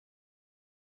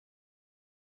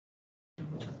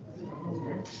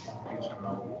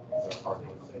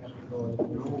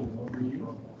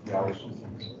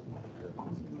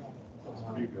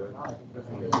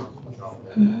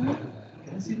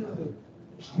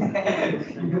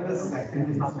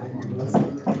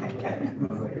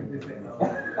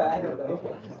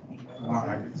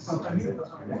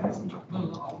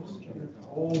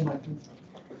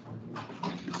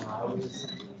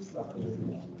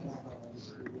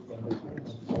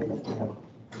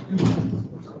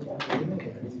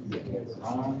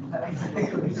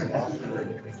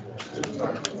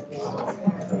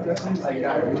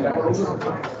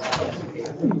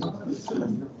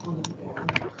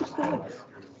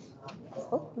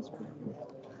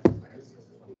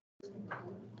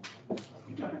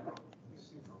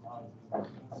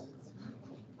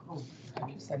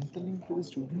Send the link to the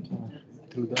student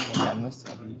through the canvas.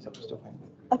 Are we supposed to find it?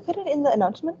 I put it in the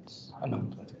announcements.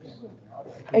 Announcements.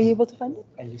 Are you able to find it?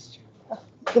 I'll just check.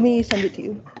 Let me send it to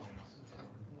you.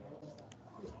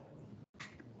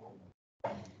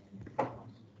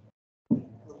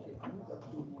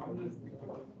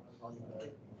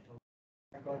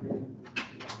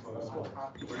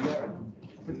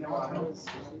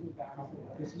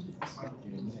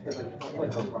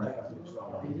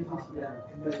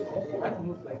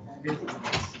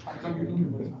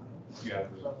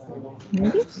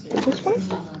 Maybe this one?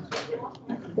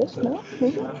 This? No?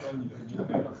 Maybe?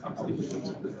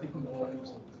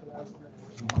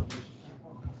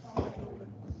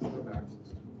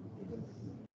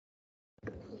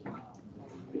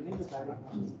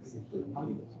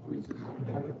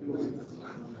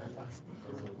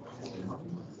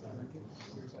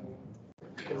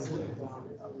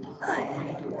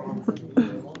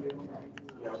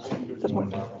 This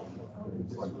one.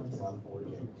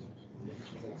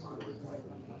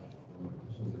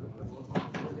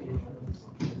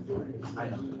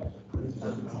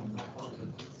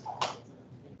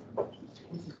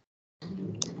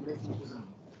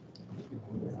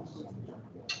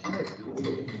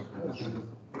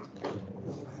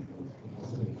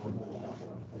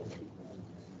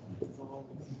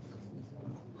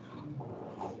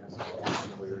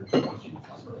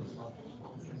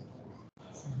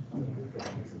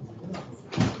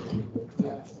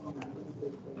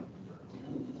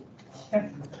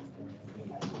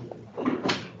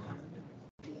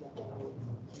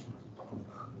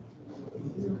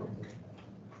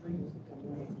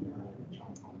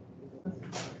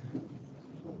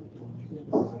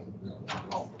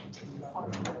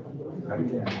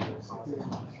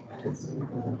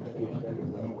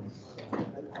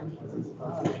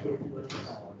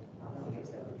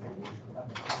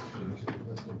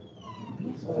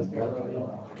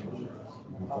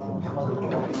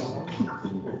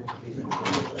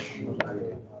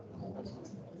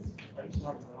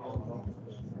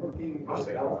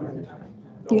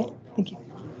 Yeah, thank you.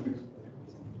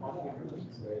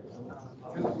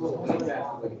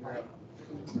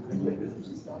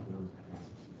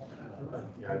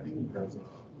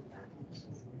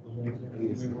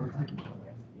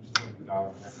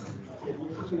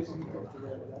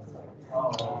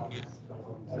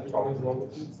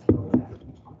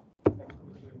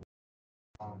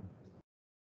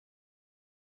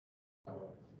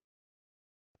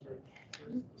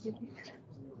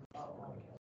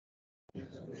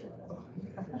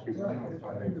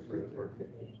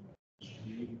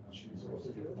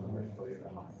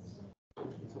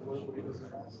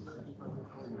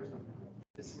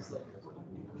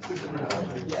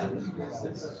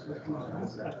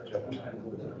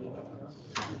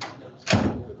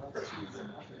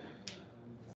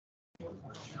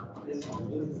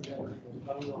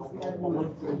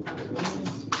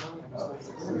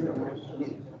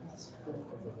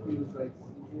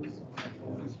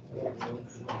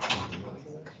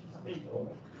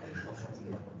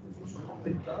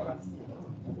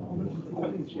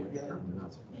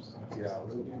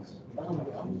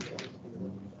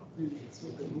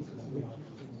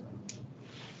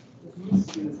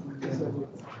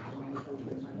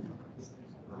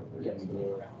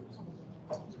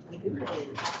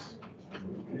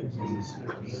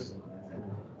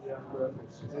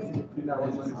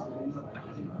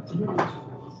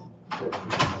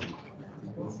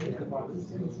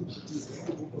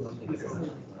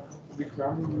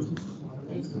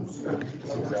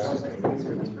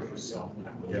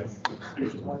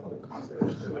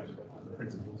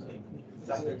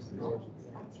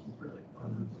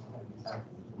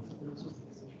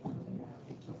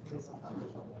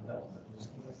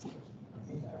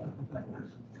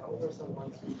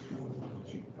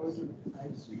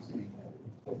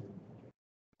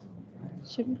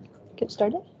 Should we get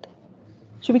started?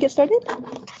 Should we get started?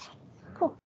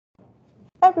 Cool.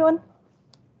 Hi, everyone.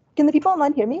 Can the people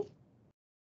online hear me?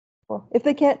 Well, if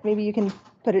they can't, maybe you can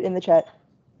put it in the chat.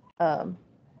 And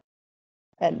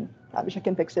Abhishek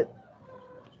can fix it.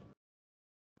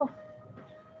 Cool.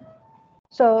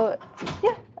 So,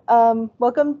 yeah,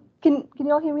 welcome. Can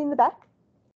you all hear me in the back?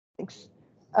 Thanks.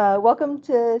 Welcome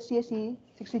to CSE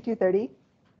 6230.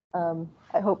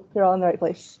 I hope you're all in the right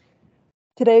place.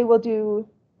 Today we'll do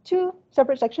two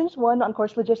separate sections, one on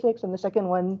course logistics and the second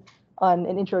one on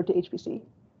an intro to HPC.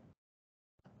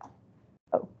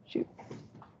 Oh, shoot.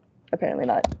 Apparently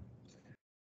not.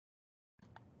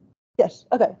 Yes,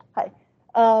 okay, hi.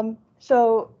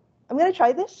 So I'm gonna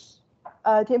try this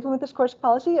to implement this course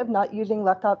policy of not using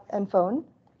laptop and phone.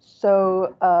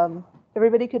 So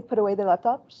everybody could put away their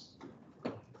laptops.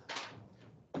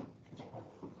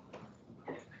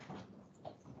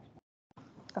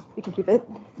 Oh, you can keep it.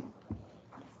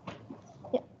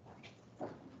 Yeah.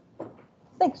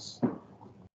 Thanks.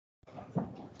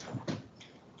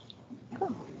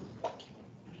 Cool.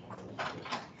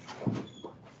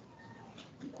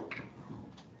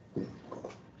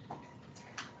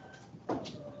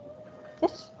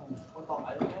 Yes.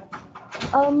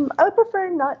 I would prefer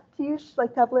not to use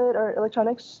like tablet or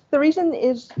electronics. The reason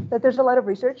is that there's a lot of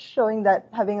research showing that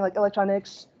having like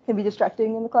electronics can be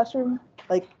distracting in the classroom,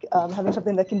 like having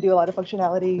something that can do a lot of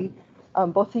functionality,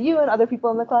 both to you and other people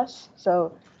in the class.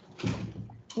 So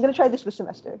I'm gonna try this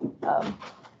semester.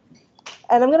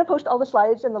 And I'm gonna post all the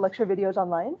slides and the lecture videos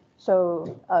online.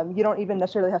 So you don't even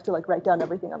necessarily have to like write down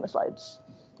everything on the slides.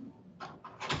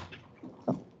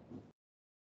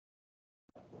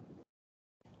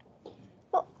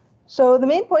 So the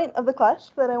main point of the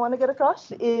class that I want to get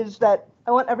across is that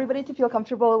I want everybody to feel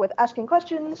comfortable with asking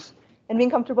questions and being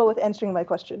comfortable with answering my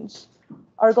questions.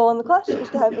 Our goal in the class is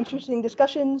to have interesting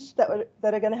discussions that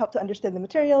are going to help to understand the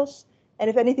materials. And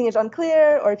if anything is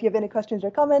unclear or if you have any questions or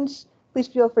comments, please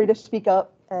feel free to speak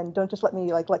up and don't just let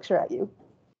me like lecture at you.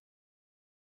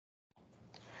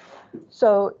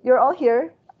 So you're all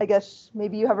here. I guess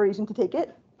maybe you have a reason to take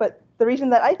it. But the reason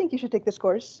that I think you should take this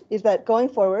course is that going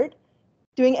forward,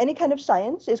 doing any kind of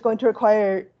science is going to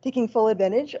require taking full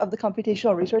advantage of the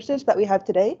computational resources that we have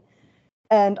today.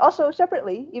 And also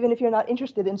separately, even if you're not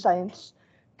interested in science,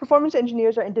 performance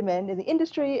engineers are in demand in the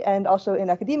industry and also in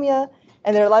academia,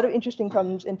 and there are a lot of interesting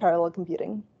problems in parallel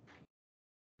computing.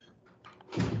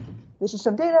 This is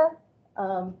some data.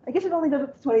 I guess it only goes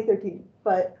up to 2013,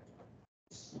 but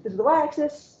this is the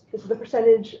y-axis. This is the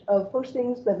percentage of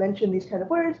postings that mention these kind of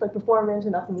words like performance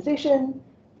and optimization,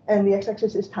 and the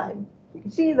x-axis is time. You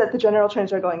can see that the general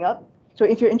trends are going up. So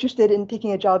if you're interested in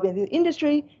taking a job in the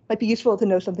industry, it might be useful to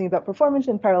know something about performance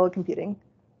and parallel computing.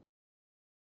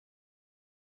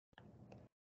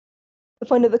 The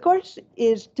point of the course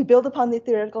is to build upon the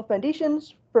theoretical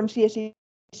foundations from CSE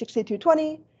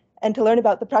 6220 and to learn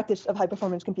about the practice of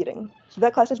high-performance computing. So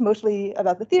that class is mostly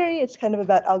about the theory. It's kind of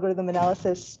about algorithm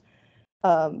analysis.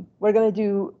 We're going to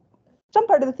do some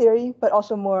part of the theory, but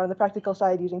also more on the practical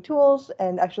side using tools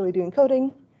and actually doing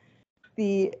coding.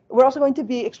 We're also going to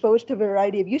be exposed to a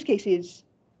variety of use cases,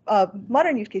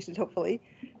 modern use cases, hopefully,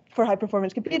 for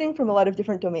high-performance computing from a lot of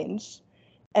different domains.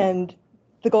 And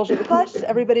the goals of the class,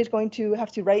 everybody's going to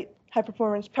have to write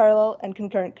high-performance parallel and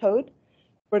concurrent code.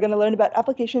 We're going to learn about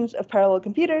applications of parallel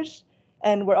computers,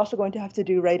 and we're also going to have to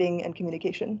do writing and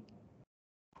communication.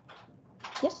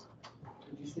 Yes?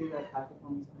 Did you say that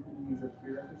high-performance computing is a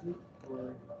prerequisite?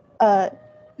 Or?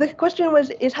 The question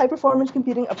was, is high-performance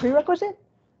computing a prerequisite?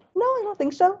 No, I don't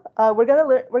think so. We're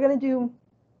going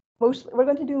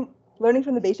to do learning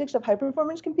from the basics of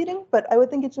high-performance computing, but I would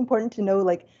think it's important to know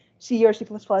like C or C++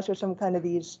 or some kind of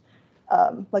these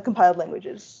like compiled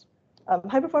languages.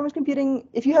 High-performance computing,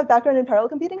 if you have background in parallel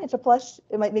computing, it's a plus.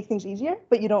 It might make things easier,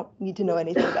 but you don't need to know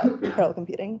anything about parallel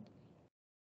computing.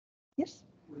 Yes?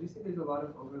 Would you say there's a lot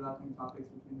of overlapping topics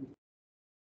between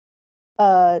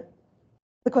the two?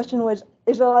 The question was,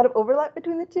 is there a lot of overlap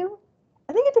between the two?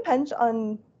 I think it depends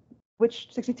on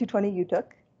which 6220 you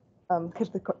took,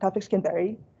 because the topics can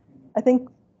vary. I think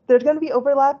there's going to be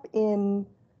overlap in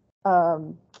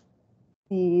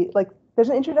there's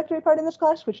an introductory part in this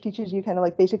class which teaches you kind of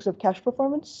like basics of cache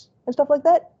performance and stuff like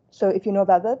that. So if you know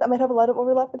about that, that might have a lot of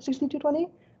overlap with 6220.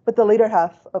 But the later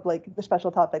half of like the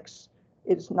special topics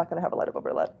is not going to have a lot of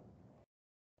overlap.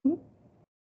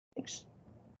 Thanks.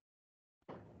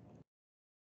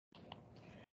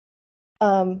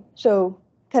 So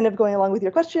kind of going along with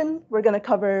your question, we're going to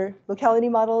cover locality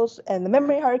models and the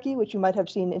memory hierarchy, which you might have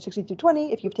seen in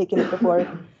 6220 if you've taken it before.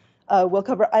 We'll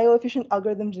cover IO-efficient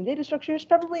algorithms and data structures,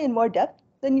 probably in more depth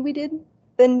than we did.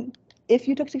 Than if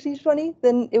you took 6220,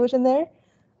 then it was in there.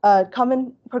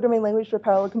 Common programming language for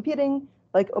parallel computing,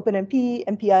 like OpenMP,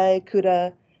 MPI,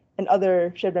 CUDA, and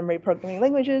other shared memory programming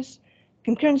languages,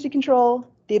 concurrency control,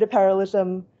 data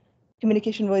parallelism,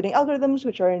 communication avoiding algorithms,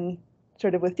 which are in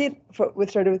sort of with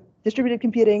distributed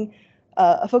computing,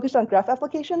 a focus on graph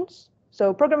applications,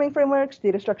 so programming frameworks,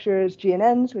 data structures,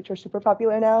 GNNs, which are super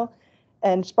popular now,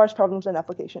 and sparse problems and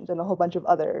applications, and a whole bunch of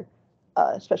other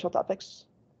special topics.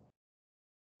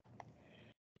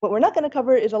 What we're not going to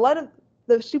cover is a lot of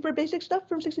the super basic stuff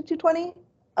from 6220,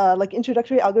 like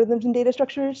introductory algorithms and data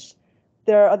structures.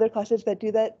 There are other classes that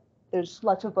do that. There's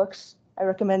lots of books. I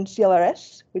recommend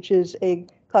CLRS, which is a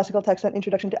classical text on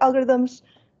introduction to algorithms.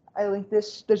 I link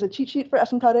this. There's a cheat sheet for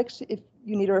asymptotics if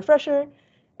you need a refresher.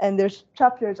 And there's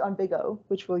chapters on Big O,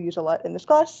 which we'll use a lot in this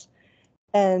class.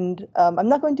 And I'm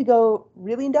not going to go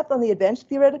really in depth on the advanced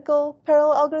theoretical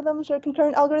parallel algorithms or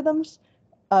concurrent algorithms.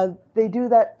 They do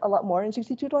that a lot more in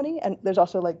 6220, and there's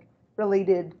also like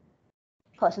related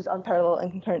classes on parallel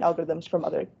and concurrent algorithms from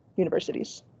other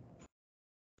universities.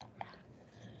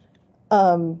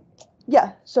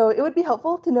 Yeah, so it would be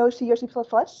helpful to know C or C++.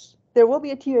 There will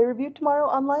be a TA review tomorrow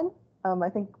online. I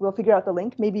think we'll figure out the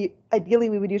link. Maybe ideally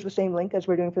we would use the same link as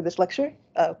we're doing for this lecture.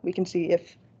 We can see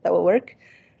if that will work.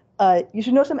 You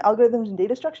should know some algorithms and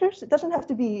data structures. It doesn't have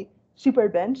to be super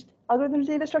advanced algorithms and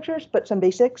data structures, but some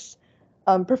basics.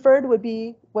 Preferred would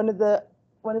be one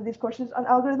of these courses on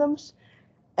algorithms.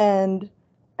 And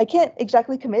I can't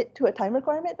exactly commit to a time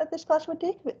requirement that this class would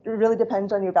take. It really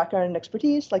depends on your background and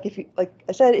expertise. Like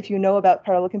I said, if you know about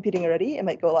parallel computing already, it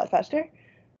might go a lot faster.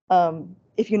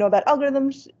 If you know about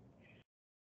algorithms,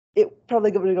 it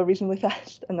probably would go reasonably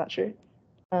fast. I'm not sure.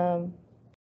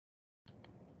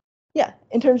 Yeah,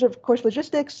 in terms of course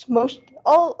logistics,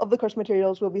 all of the course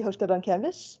materials will be hosted on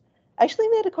Canvas. I actually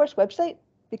made a course website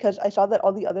because I saw that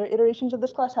all the other iterations of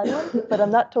this class had one, but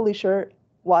I'm not totally sure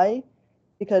why,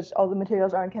 because all the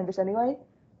materials are on Canvas anyway.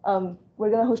 We're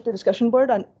going to host a discussion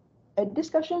board on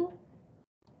EdDiscussion.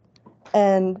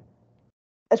 And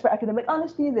as for academic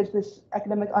honesty, there's this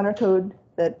academic honor code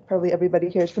that probably everybody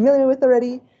here is familiar with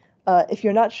already. If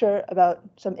you're not sure about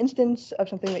some instance of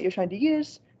something that you're trying to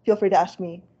use, feel free to ask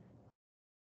me.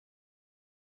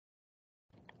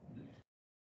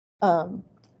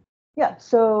 Yeah,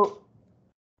 so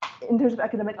in terms of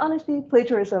academic honesty,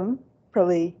 plagiarism,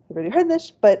 probably you've already heard this,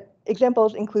 but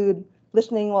examples include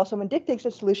listening while someone dictates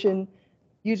a solution,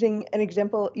 using an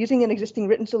existing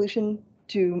written solution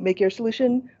to make your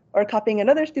solution, or copying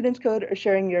another student's code or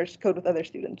sharing your code with other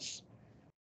students.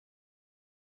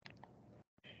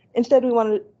 Instead, we want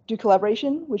to do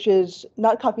collaboration, which is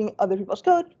not copying other people's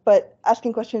code, but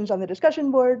asking questions on the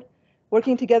discussion board,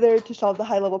 working together to solve the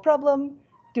high-level problem,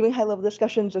 doing high-level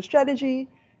discussions of strategy,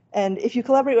 and if you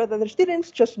collaborate with other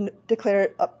students, just declare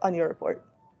it up on your report.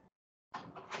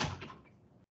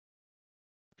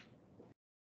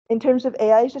 In terms of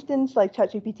AI assistants like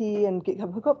ChatGPT and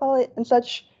GitHub Copilot and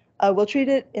such, we'll treat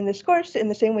it in this course in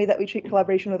the same way that we treat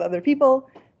collaboration with other people.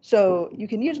 So you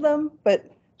can use them, but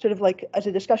sort of like as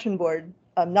a discussion board,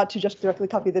 not to just directly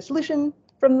copy the solution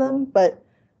from them, but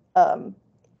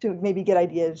to maybe get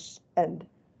ideas and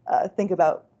think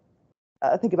about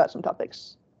some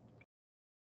topics.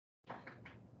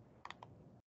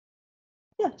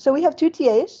 Yeah, so we have two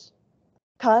TAs.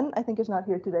 Khan, I think, is not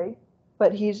here today,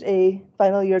 but he's a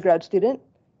final year grad student,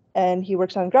 and he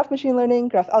works on graph machine learning,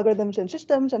 graph algorithms and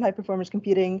systems, and high performance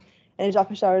computing. And his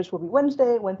office hours will be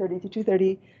Wednesday, 1:30 to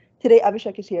 2:30. Today,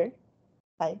 Abhishek is here.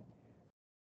 Hi.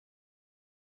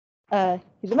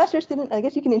 He's a master's student. I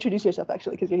guess you can introduce yourself,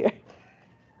 actually, because you're here.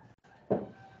 So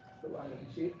I'm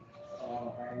Abhishek,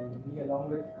 and me along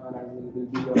with Khan will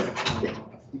be your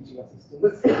teaching assistant,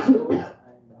 and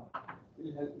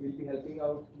we'll be helping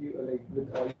out you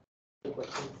with all your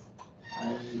questions.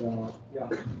 And yeah, I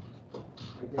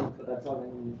think that's all.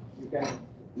 And you can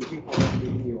looking forward to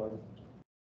meeting you all.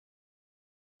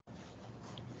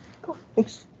 Cool.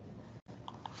 Thanks.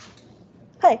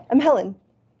 Hi, I'm Helen.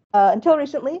 Until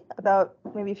recently, about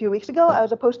maybe a few weeks ago, I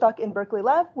was a postdoc in Berkeley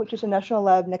Lab, which is a national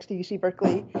lab next to UC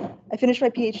Berkeley. I finished my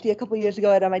PhD a couple years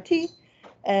ago at MIT,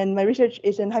 and my research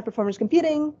is in high-performance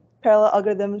computing, parallel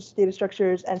algorithms, data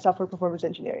structures, and software performance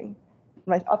engineering.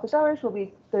 My office hours will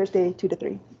be Thursday, 2 to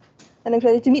 3. And I'm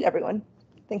excited to meet everyone.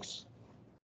 Thanks.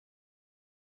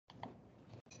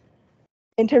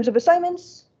 In terms of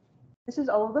assignments, this is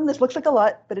all of them. This looks like a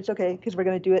lot, but it's okay because we're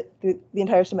going to do it through the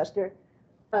entire semester.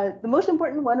 The most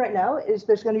important one right now is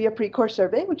there's going to be a pre-course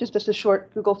survey, which is just a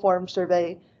short Google Form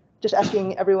survey, just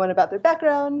asking everyone about their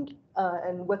background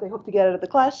and what they hope to get out of the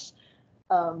class.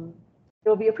 There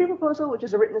will be a pre-proposal, which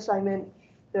is a written assignment.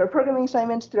 There are programming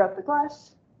assignments throughout the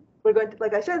class. we're going to,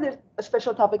 like I said, there's a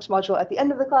special topics module at the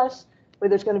end of the class where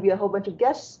there's going to be a whole bunch of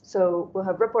guests. So we'll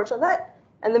have reports on that.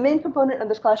 And the main component of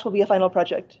this class will be a final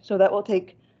project. So that will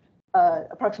take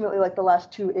approximately like the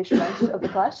last 2-ish months of the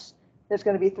class. There's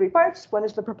going to be 3 parts. One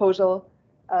is the proposal.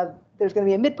 There's going to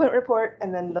be a midpoint report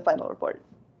and then the final report.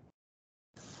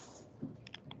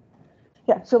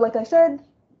 Yeah, so like I said,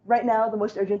 right now the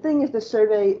most urgent thing is this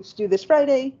survey. It's due this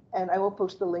Friday, and I will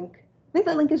post the link. I think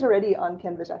the link is already on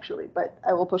Canvas actually, but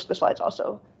I will post the slides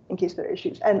also in case there are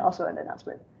issues, and also an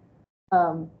announcement.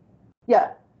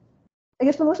 Yeah, I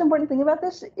guess the most important thing about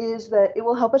this is that it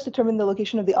will help us determine the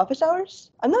location of the office hours.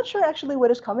 I'm not sure actually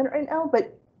what is common right now,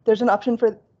 but there's an option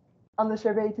on the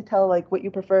survey to tell like what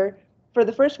you prefer. For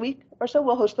the first week or so,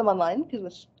 we'll host them online because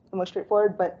it's the most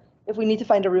straightforward, but if we need to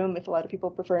find a room, if a lot of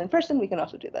people prefer in person, we can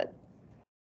also do that.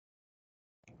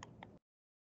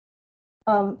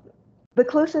 The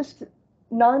closest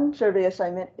non-survey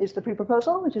assignment is the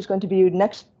pre-proposal, which is going to be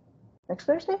next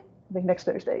Thursday? I think next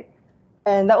Thursday.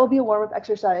 And that will be a warm-up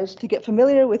exercise to get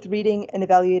familiar with reading and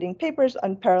evaluating papers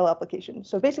on parallel applications.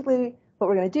 So basically, what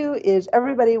we're going to do is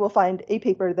everybody will find a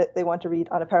paper that they want to read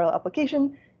on a parallel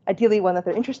application, ideally one that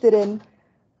they're interested in.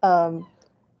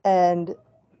 And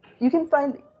you can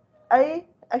find, I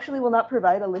actually will not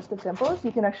provide a list of samples.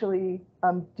 You can actually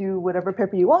do whatever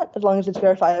paper you want, as long as it's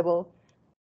verifiable.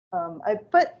 I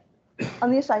put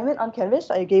on the assignment on Canvas,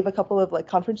 I gave a couple of like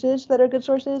conferences that are good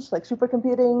sources, like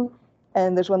supercomputing,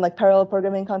 and there's one like parallel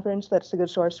programming conference that's a good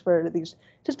source for these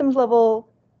systems level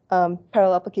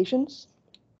parallel applications.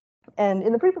 And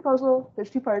in the pre-proposal, there's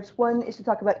 2 parts. One is to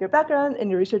talk about your background and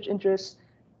your research interests.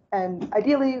 And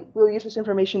ideally, we'll use this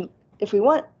information if we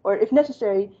want, or if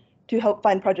necessary, to help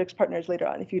find projects partners later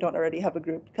on if you don't already have a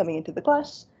group coming into the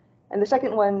class. And the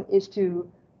second one is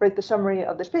to write the summary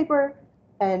of this paper.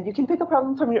 And you can pick a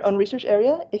problem from your own research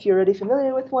area if you're already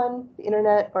familiar with one, the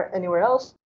internet, or anywhere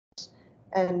else.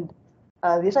 And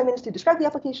the assignment is to describe the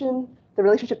application, the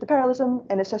relationship to parallelism,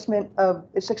 and assessment of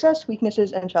its success,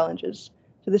 weaknesses, and challenges.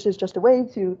 So this is just a way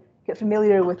to get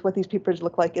familiar with what these papers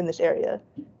look like in this area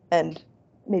and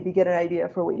maybe get an idea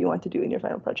for what you want to do in your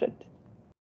final project.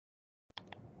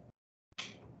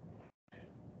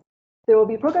 There will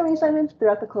be programming assignments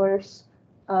throughout the course.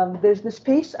 There's this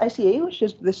PACE ICA, which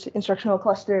is this instructional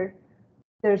cluster.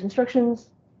 There's instructions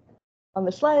on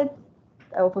the slide.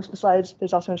 I will post the slides.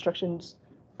 There's also instructions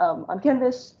on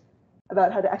Canvas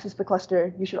about how to access the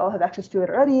cluster. You should all have access to it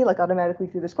already, like automatically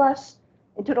through this class.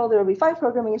 In total, there will be 5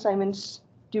 programming assignments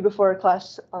due before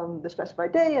class on the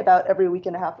specified day, about every week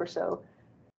and a half or so.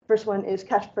 First one is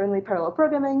cache-friendly parallel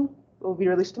programming. It will be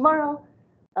released tomorrow.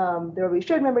 There will be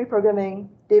shared memory programming,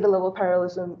 data level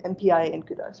parallelism, MPI, and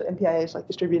CUDA. So MPI is like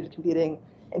distributed computing,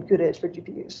 and CUDA is for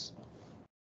GPUs.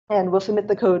 And we'll submit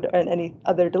the code and any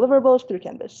other deliverables through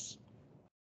Canvas.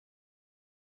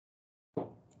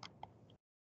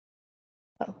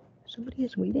 Oh, somebody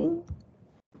is waiting.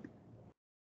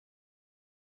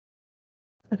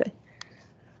 Okay.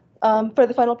 For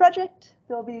the final project,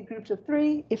 there'll be groups of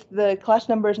 3. If the class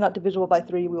number is not divisible by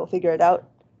 3, we will figure it out.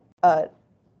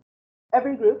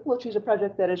 Every group will choose a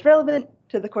project that is relevant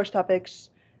to the course topics,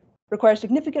 requires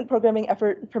significant programming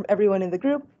effort from everyone in the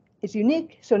group, is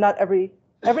unique, so not every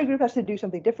group has to do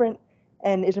something different,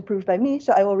 and is approved by me,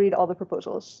 so I will read all the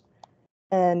proposals.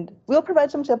 And we'll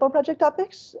provide some sample project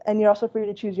topics, and you're also free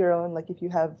to choose your own, like if you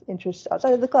have interests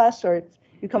outside of the class, or if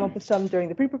you come up with some during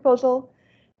the pre-proposal.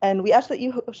 And we ask that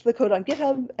you host the code on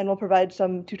GitHub, and we'll provide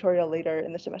some tutorial later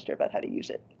in the semester about how to use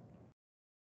it.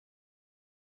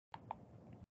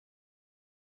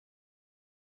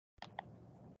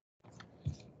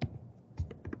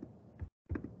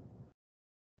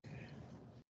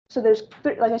 So there's,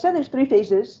 like I said, there's 3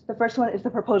 phases. The first one is the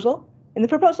proposal. In the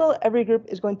proposal, every group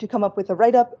is going to come up with a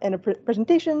write-up and a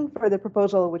presentation for the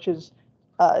proposal, which is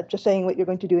just saying what you're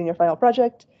going to do in your final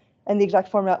project. And the exact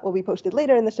format will be posted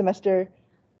later in the semester.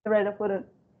 The write-up would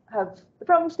have the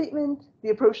problem statement,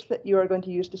 the approach that you are going to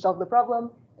use to solve the problem,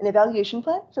 an evaluation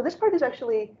plan. So this part is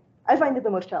actually, I find it the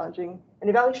most challenging. An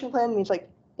evaluation plan means like,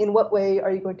 in what way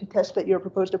are you going to test that your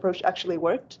proposed approach actually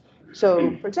worked?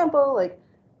 So for example, like,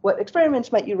 what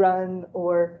experiments might you run,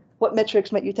 or what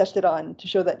metrics might you test it on to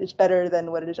show that it's better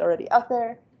than what it is already out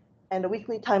there, and a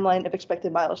weekly timeline of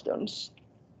expected milestones.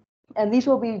 And these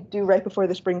will be due right before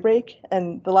the spring break,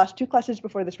 and the last 2 classes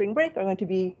before the spring break are going to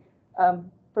be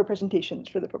for presentations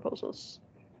for the proposals.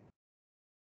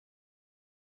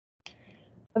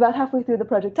 About halfway through the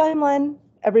project timeline,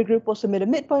 every group will submit a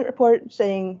midpoint report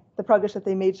saying the progress that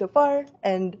they made so far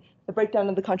and the breakdown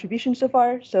of the contributions so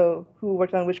far, so who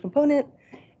worked on which component,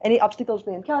 any obstacles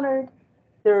they encountered,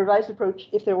 the revised approach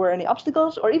if there were any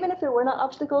obstacles, or even if there were not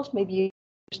obstacles, maybe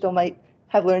still might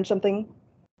have learned something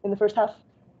in the first half.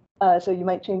 So you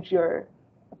might change your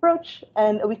approach,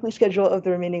 and a weekly schedule of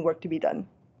the remaining work to be done.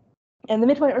 And the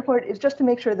midpoint report is just to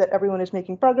make sure that everyone is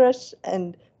making progress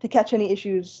and to catch any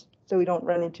issues so we don't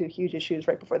run into huge issues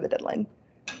right before the deadline.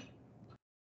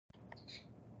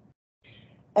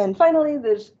 And finally,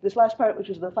 there's this last part, which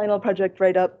is the final project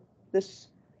write-up.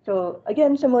 So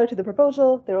again, similar to the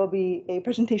proposal, there will be a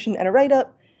presentation and a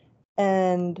write-up.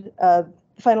 And the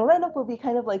final write-up will be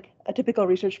kind of like a typical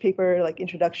research paper, like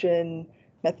introduction,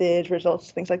 methods,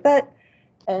 results, things like that.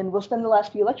 And we'll spend the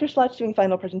last few lecture slots doing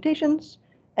final presentations.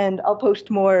 And I'll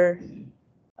post more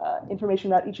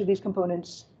information about each of these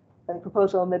components, like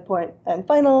proposal, midpoint, and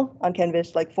final on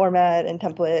Canvas, like format and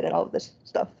template and all of this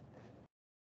stuff.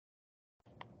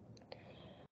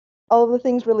 All of the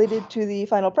things related to the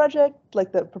final project,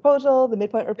 like the proposal, the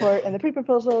midpoint report, and the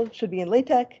pre-proposal should be in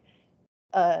LaTeX.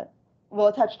 We'll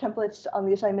attach templates on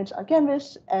the assignments on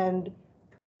Canvas, and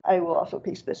I will also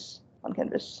paste this on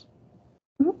Canvas.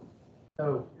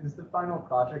 So is the final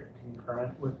project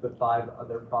concurrent with the 5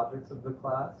 other projects of the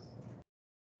class?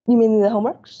 You mean the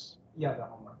homeworks? Yeah, the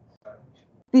homework. Sorry.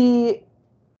 The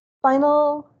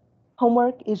final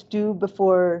homework is due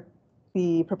before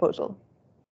the proposal.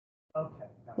 Okay.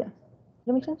 Yeah. Does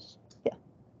that make sense? Yeah.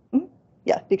 Mm-hmm.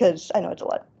 Yeah, because I know it's a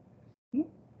lot.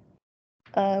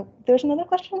 Mm-hmm. There's another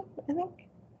question, I think.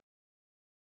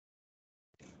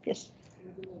 Yes.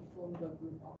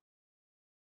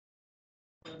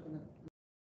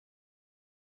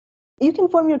 You can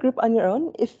form your group on your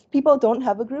own. If people don't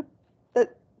have a group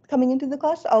that coming into the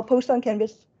class, I'll post on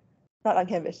Canvas, not on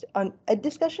Canvas, on Ed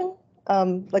discussion,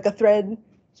 like a thread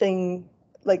saying,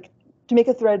 like, to make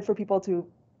a thread for people to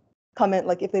comment,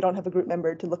 like if they don't have a group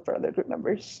member, to look for other group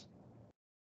members.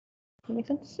 Does that make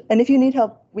sense? And if you need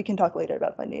help, we can talk later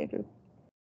about finding a group.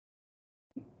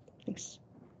 Thanks.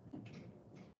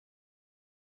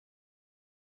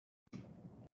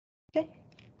 Okay.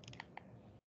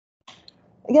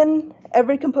 Again,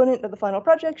 every component of the final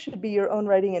project should be your own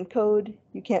writing and code.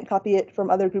 You can't copy it from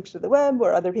other groups of the web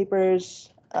or other papers.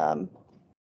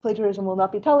 Plagiarism will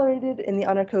not be tolerated. In the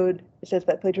honor code, it says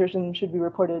that plagiarism should be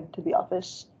reported to the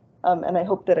office. And I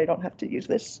hope that I don't have to use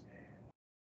this.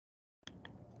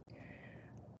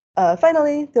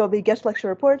 Finally, there will be guest lecture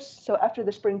reports. So after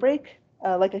the spring break,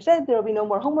 like I said, there will be no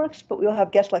more homeworks, but we will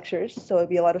have guest lectures. So it'll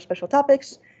be a lot of special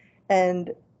topics.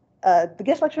 And the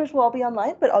guest lectures will all be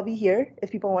online, but I'll be here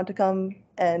if people want to come,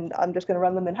 and I'm just going to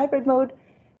run them in hybrid mode.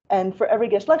 And for every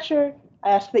guest lecture,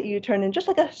 I ask that you turn in just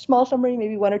like a small summary,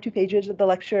 maybe 1 or 2 pages of the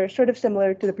lecture, sort of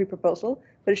similar to the pre-proposal,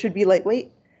 but it should be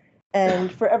lightweight.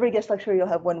 And for every guest lecture, you'll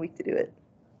have 1 week to do it.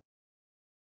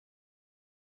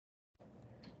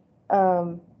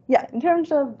 Yeah, in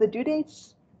terms of the due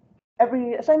dates,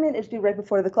 every assignment is due right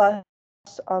before the class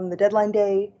on the deadline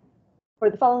day. For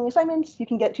the following assignments, you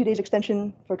can get 2 days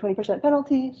extension for 20%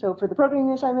 penalty. So for the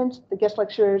programming assignments, the guest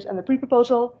lectures, and the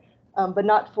pre-proposal, but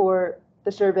not for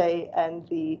the survey and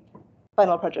the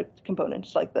final project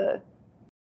components, like the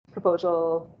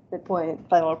proposal, midpoint,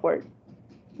 final report.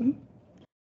 Mm-hmm.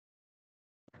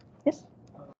 Yes?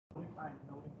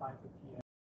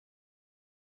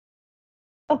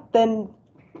 Oh,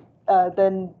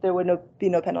 then there would be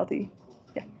no penalty.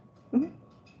 Yeah. Mm-hmm.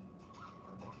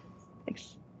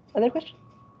 Thanks. Other question?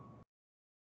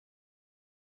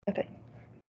 Okay.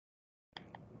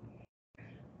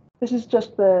 This is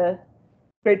just the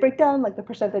grade breakdown, like the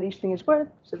percent that each thing is worth.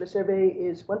 So the survey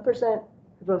is 1%,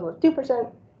 proposal is 2%.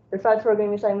 There are 5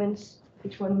 programming assignments.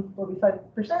 Each one will be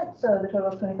 5%, so the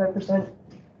total is 25%.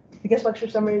 The guest lecture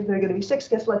summaries, there are going to be 6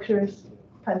 guest lectures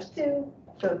times 2,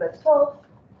 so that's 12.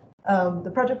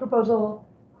 The project proposal,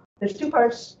 there's 2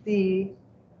 parts, the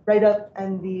write-up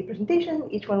and the presentation.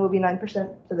 Each one will be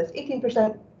 9%, so that's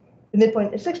 18%. The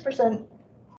midpoint is 6%.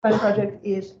 Final project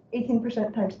is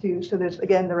 18% times 2, so there's,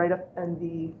 again, the write-up and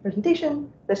the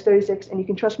presentation. That's 36, and you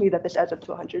can trust me that this adds up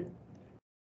to 100.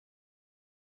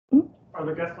 Mm-hmm. Are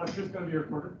the guest lectures going to be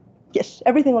recorded? Yes,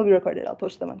 everything will be recorded. I'll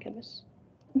post them on Canvas.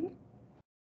 Mm-hmm.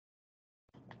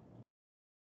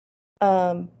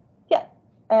 Yeah,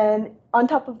 and on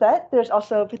top of that, there's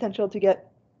also potential to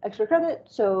get extra credit.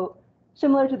 So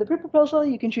similar to the pre-proposal,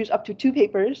 you can choose up to 2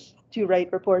 papers to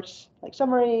write reports like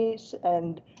summaries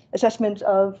and assessments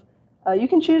of. You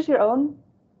can choose your own,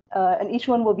 and each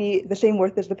one will be the same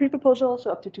worth as the pre-proposal, so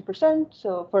up to 2%,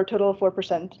 so for a total of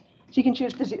 4%. So you can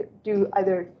choose to do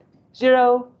either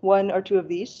 0, 1, or 2 of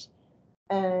these.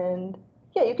 And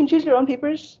yeah, you can choose your own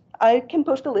papers. I can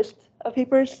post a list of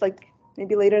papers, like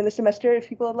maybe later in the semester if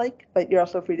people would like, but you're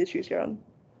also free to choose your own.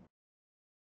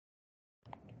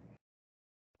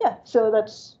 Yeah, so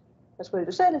that's what I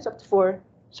just said. It's up to 4.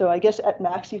 So I guess at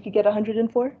max you could get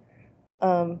 104.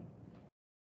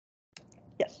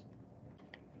 Yes.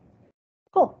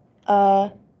 Cool.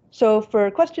 So for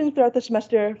questions throughout the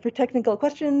semester, for technical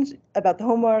questions about the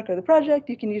homework or the project,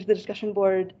 you can use the discussion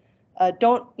board.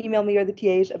 Don't email me or the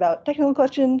TAs about technical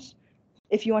questions.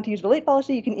 If you want to use the late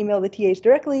policy, you can email the TAs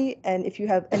directly. And if you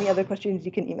have any other questions,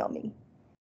 you can email me.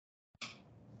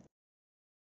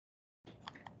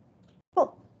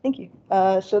 Cool, thank you.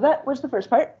 So that was the first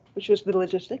part, which was the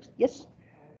logistics. Yes?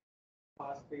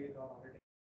 Pass fail or auditing.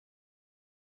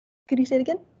 Could you say it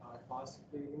again? Pass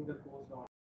failing the course or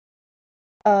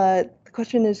The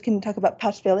question is, can you talk about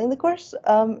pass failing the course?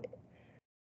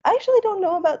 I actually don't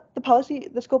know about the policy,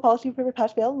 the school policy for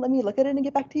pass fail. Let me look at it and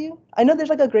get back to you. I know there's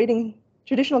like a grading,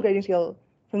 traditional grading scale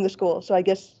from the school, so I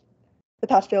guess the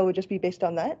pass fail would just be based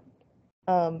on that.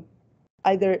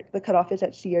 Either the cutoff is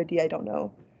at C or D, I don't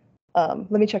know.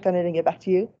 Let me check on it and get back to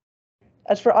you.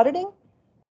 As for auditing,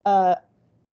 so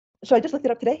I just looked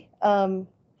it up today.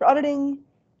 For auditing,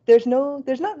 there's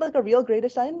not like a real grade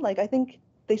assigned. Like I think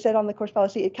they said on the course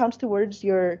policy, it counts towards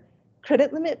your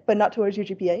credit limit, but not towards your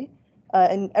GPA.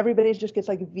 And everybody just gets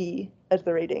like V as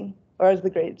the rating or as the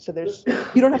grade. So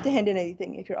you don't have to hand in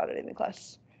anything if you're auditing the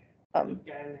class.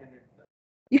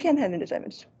 You can hand in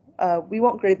assignments. We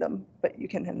won't grade them, but you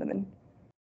can hand them in.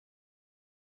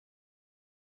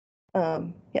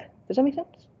 Yeah, does that make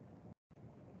sense?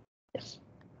 Yes.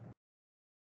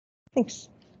 Thanks.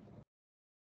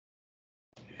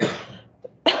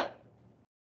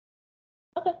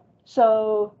 Okay,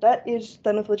 so that is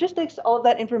done with logistics. All of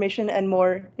that information and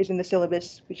more is in the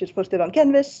syllabus, which is posted on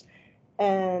Canvas.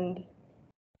 And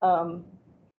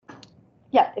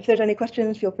yeah, if there's any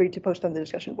questions, feel free to post on the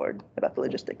discussion board about the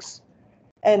logistics.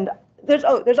 And there's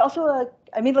also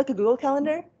I made like a Google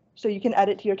Calendar, so you can add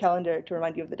it to your calendar to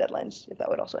remind you of the deadlines, if that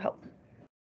would also help.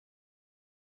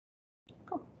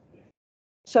 Cool.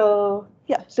 So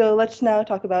yeah, so let's now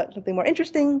talk about something more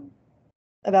interesting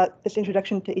about this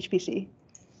introduction to HPC.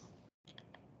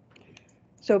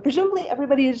 So presumably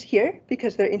everybody is here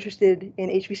because they're interested in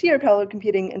HPC or parallel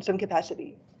computing in some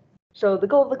capacity. So the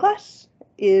goal of the class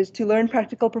is to learn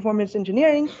practical performance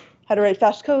engineering, how to write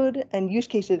fast code, and use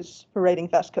cases for writing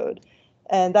fast code.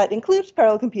 And that includes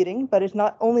parallel computing, but it's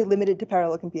not only limited to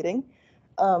parallel computing.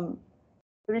 The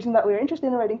reason that we're interested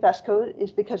in writing fast code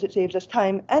is because it saves us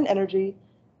time and energy.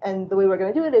 And the way we're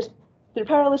going to do it is through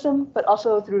parallelism, but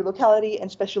also through locality and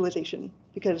specialization.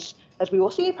 Because as we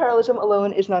will see, parallelism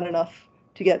alone is not enough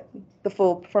to get the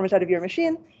full performance out of your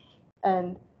machine.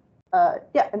 And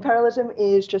yeah, and parallelism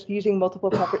is just using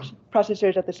multiple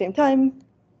processors at the same time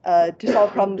to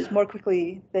solve problems more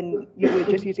quickly than you would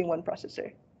just using one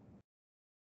processor.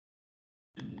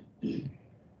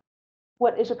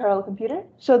 What is a parallel computer?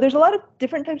 So there's a lot of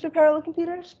different types of parallel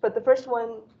computers, but the first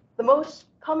one, the most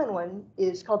common one,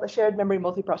 is called a shared memory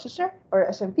multiprocessor, or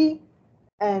SMP.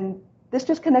 And this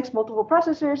just connects multiple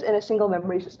processors in a single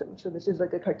memory system. So this is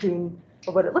like a cartoon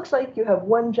of what it looks like. You have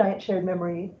one giant shared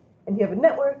memory, and you have a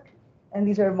network, and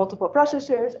these are multiple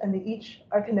processors, and they each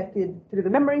are connected through the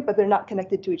memory, but they're not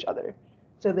connected to each other.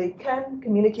 So they can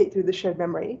communicate through the shared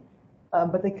memory,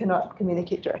 but they cannot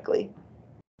communicate directly.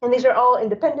 And these are all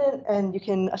independent, and you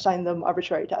can assign them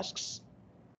arbitrary tasks.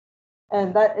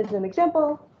 And that is an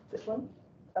example, this one,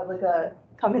 of like a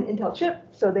common Intel chip.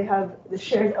 So they have the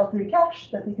shared L3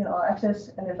 cache that they can all access,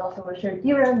 and there's also a shared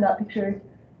DRAM, not pictured,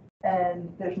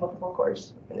 and there's multiple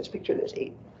cores. In this picture, there's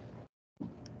 8.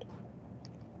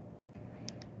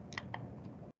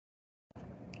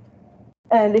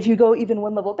 And if you go even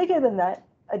one level bigger than that,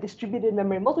 a distributed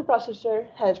memory multiprocessor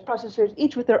has processors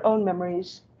each with their own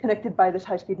memories connected by this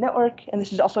high-speed network. And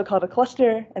this is also called a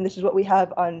cluster. And this is what we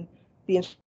have on the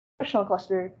instructional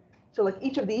cluster. So like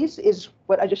each of these is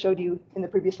what I just showed you in the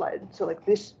previous slide. So like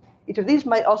this, each of these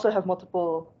might also have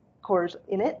multiple cores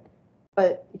in it,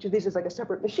 but each of these is like a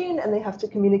separate machine, and they have to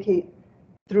communicate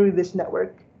through this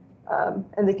network.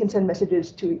 And they can send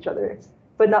messages to each other,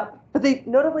 but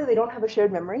notably they don't have a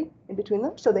shared memory in between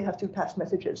them, so they have to pass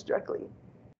messages directly.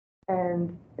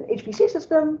 And an HPC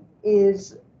system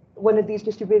is one of these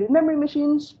distributed memory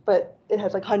machines, but it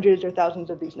has like hundreds or thousands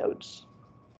of these nodes.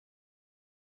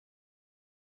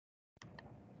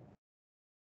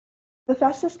 The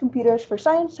fastest computers for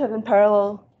science have been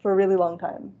parallel for a really long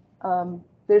time.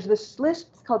 There's this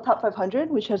list called Top 500,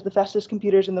 which has the fastest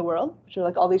computers in the world, which are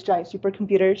like all these giant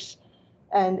supercomputers.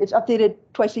 And it's updated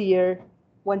twice a year,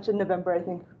 once in November, I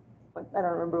think. I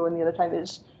don't remember when the other time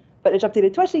is, but it's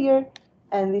updated twice a year.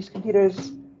 And these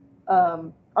computers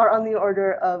are on the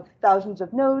order of thousands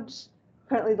of nodes.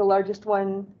 Currently, the largest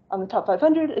one on the top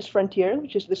 500 is Frontier,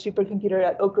 which is the supercomputer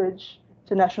at Oak Ridge.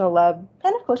 It's a national lab,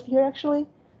 kind of close to here, actually.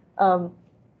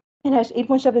 It has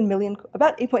 8.7 million,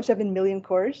 about 8.7 million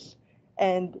cores,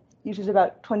 and uses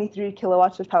about 23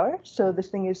 kilowatts of power. So this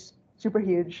thing is super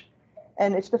huge.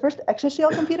 And it's the first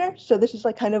exascale computer. So this is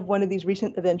like kind of one of these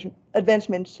recent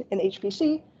advancements in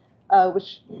HPC,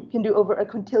 which can do over a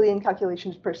quintillion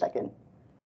calculations per second.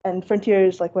 And Frontier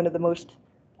is like one of the most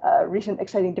recent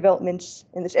exciting developments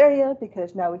in this area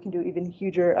because now we can do even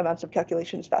huger amounts of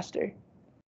calculations faster.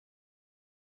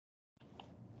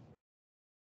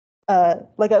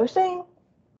 Like I was saying,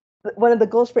 one of the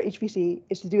goals for HPC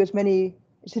is to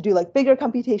do like bigger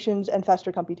computations and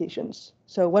faster computations.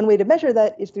 So one way to measure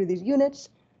that is through these units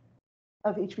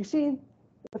of HPC.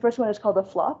 The first one is called a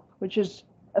flop, which is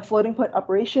a floating point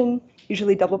operation,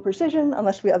 usually double precision,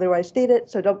 unless we otherwise state it.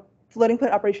 So floating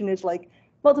point operation is like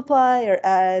multiply or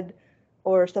add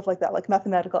or stuff like that, like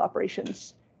mathematical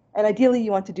operations. And ideally,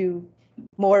 you want to do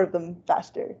more of them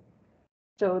faster.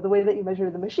 So the way that you measure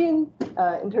the machine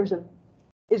in terms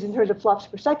of flops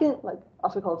per second, like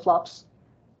also called flops,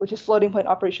 which is floating point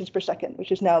operations per second,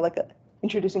 which is now like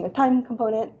introducing a time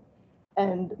component.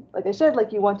 And like I said,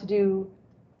 like you want to do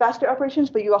faster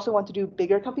operations, but you also want to do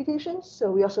bigger computations.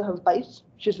 So we also have bytes,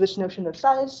 which is this notion of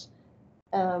size.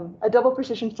 A double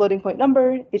precision floating point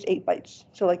number is 8 bytes.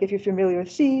 So like if you're familiar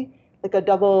with C, like a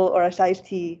double or a size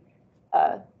T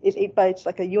is 8 bytes,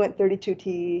 like a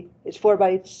uint32T is 4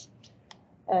 bytes.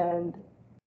 And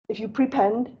if you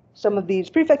prepend some of these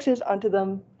prefixes onto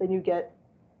them, then you get,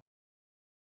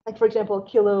 like for example,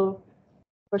 kilo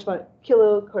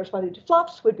corresponding to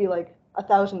flops would be like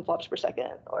 1,000 flops per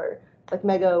second, or like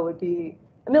mega would be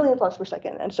 1,000,000 flops per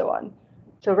second, and so on.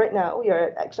 So right now we are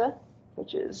at exa,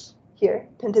 which is here,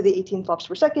 10 to the 18 flops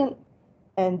per second,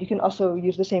 and you can also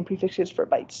use the same prefixes for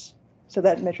bytes. So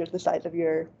that measures the size of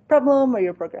your problem or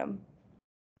your program.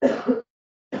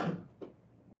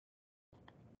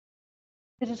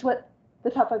 This is what the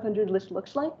top 500 list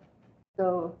looks like.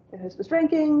 So it has this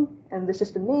ranking and the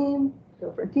system name,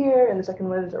 so Frontier, and the second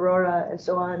one is Aurora, and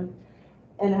so on.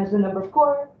 And it has the number of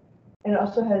core, and it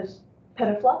also has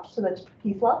petaflops, so that's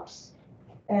p-flops.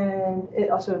 And it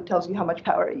also tells you how much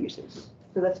power it uses.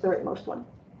 So that's the rightmost one.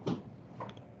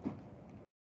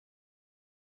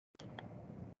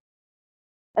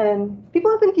 And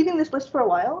people have been keeping this list for a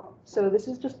while. So this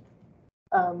is just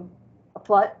a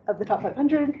plot of the top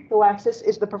 500. The y-axis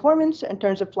is the performance in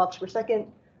terms of flops per second.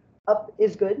 Up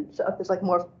is good, so up is like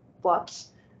more flops,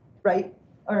 right?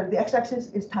 Or the x-axis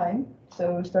is time.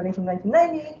 So starting from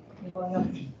 1990, going up.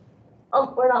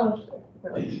 Oh, we're not much,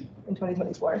 we're like in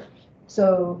 2024.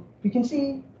 So you can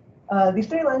see these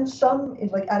 3 lines. Sum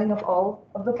is like adding up all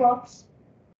of the flops.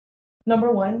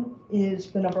 Number 1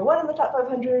 is the number 1 in the top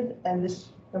 500, and this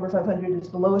number 500 is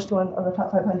the lowest one of the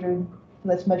top 500. And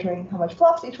that's measuring how much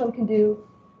flops each one can do.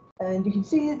 And you can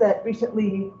see that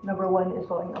recently number 1 is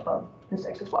going above this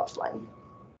exaflops line.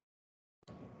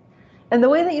 And the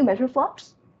way that you measure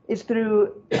flops is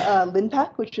through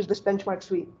LinPack, which is this benchmark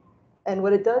suite. And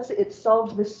what it does, it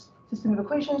solves this system of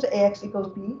equations, AX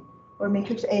equals B, where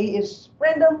matrix A is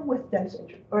random with dense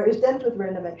entry, or is dense with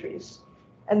random entries.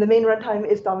 And the main runtime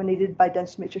is dominated by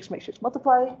dense matrix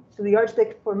multiply. So the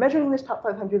yardstick for measuring this top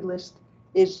 500 list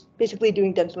is basically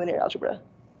doing dense linear algebra.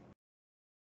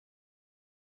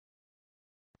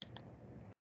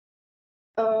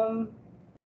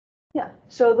 Yeah,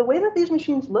 so the way that these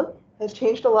machines look has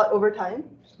changed a lot over time.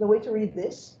 So the way to read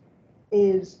this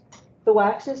is the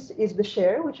y-axis is the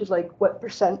share, which is like what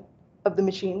percent of the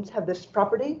machines have this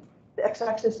property. The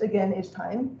x-axis, again, is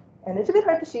time. And it's a bit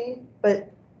hard to see,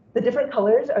 but the different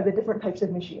colors are the different types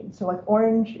of machines. So like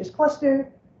orange is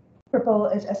cluster, purple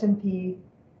is SMP,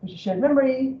 which is shared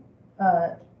memory,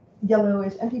 yellow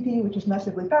is MPP, which is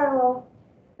massively parallel,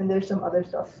 and there's some other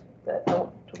stuff that I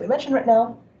won't totally mention right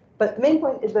now. But the main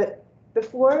point is that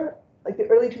before like the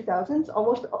early 2000s,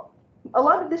 almost a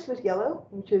lot of this was yellow,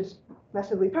 which is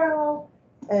massively parallel,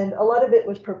 and a lot of it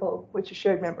was purple, which is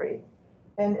shared memory.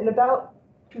 And in about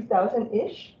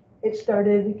 2000-ish, it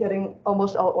started getting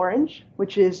almost all orange,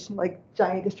 which is like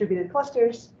giant distributed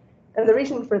clusters. And the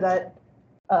reason for that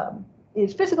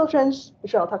is physical trends,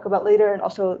 which I'll talk about later, and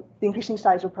also the increasing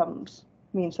size of problems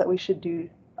means that we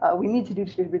need to do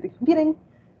distributed computing.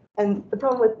 And the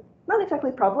problem with, not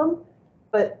exactly problem,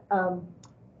 but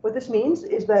what this means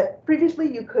is that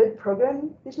previously you could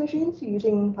program these machines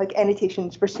using like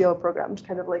annotations for CL programs,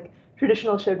 kind of like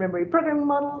traditional shared memory programming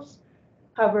models.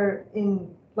 However, in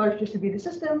large distributed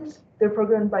systems, they're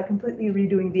programmed by completely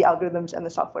redoing the algorithms and the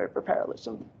software for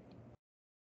parallelism.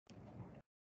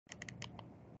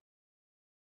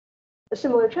 A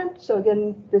similar trend, so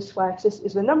again, this y-axis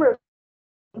is the number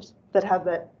of that have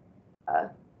that, I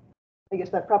guess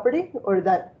that property or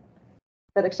that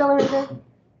that accelerator.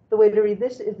 The way to read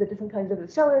this is the different kinds of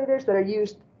accelerators that are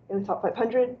used in the top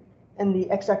 500, and the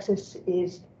x-axis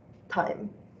is time.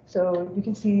 So you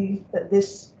can see that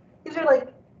these are like,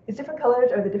 these different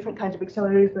colors are the different kinds of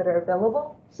accelerators that are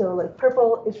available. So like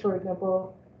purple is, for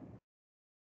example,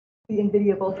 the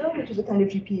NVIDIA Volta, which is a kind of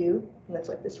GPU, and that's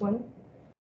like this one.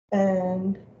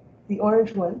 And the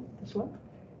orange one, this one,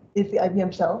 is the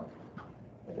IBM Cell.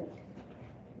 Okay.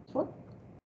 This one.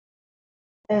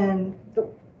 And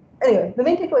anyway, the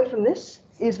main takeaway from this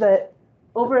is that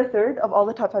over a third of all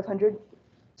the top 500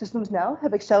 systems now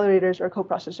have accelerators or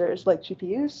coprocessors like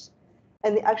GPUs.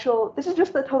 And this is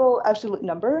just the total absolute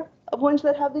number of ones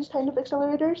that have these kind of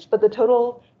accelerators, but the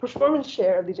total performance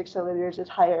share of these accelerators is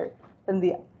higher than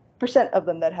the percent of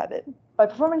them that have it. By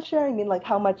performance share, I mean like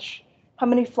how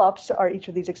many flops are each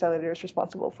of these accelerators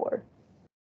responsible for.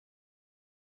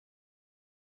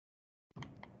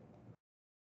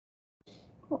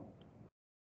 Cool.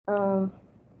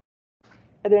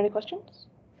 Are there any questions?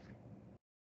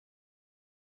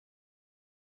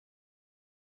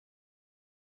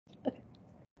 Okay,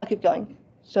 I'll keep going.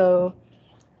 So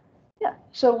yeah,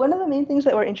 so one of the main things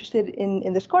that we're interested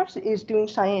in this course is doing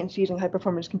science using high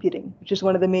performance computing, which is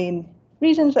one of the main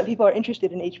reasons that people are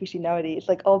interested in HPC nowadays.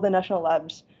 Like all the national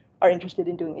labs are interested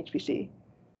in doing HPC.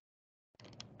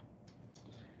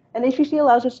 And HPC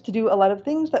allows us to do a lot of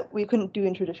things that we couldn't do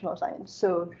in traditional science.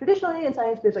 So traditionally in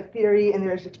science, there's like theory and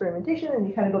there's experimentation, and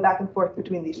you kind of go back and forth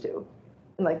between these two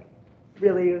in like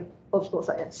really old school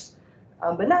science.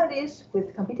 But nowadays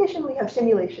with computation, we have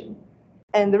simulation.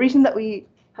 And the reason that we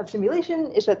have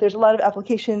simulation is that there's a lot of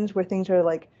applications where things are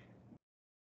like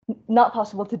not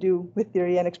possible to do with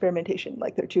theory and experimentation.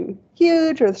 Like they're too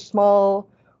huge or small,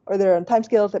 or they're on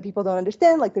timescales that people don't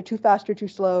understand, like they're too fast or too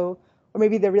slow, or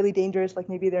maybe they're really dangerous, like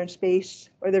maybe they're in space,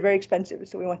 or they're very expensive,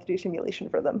 so we want to do simulation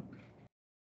for them.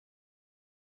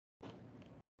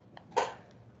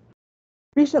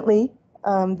 Recently,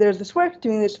 there's this work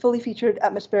doing this fully featured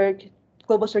atmospheric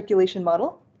global circulation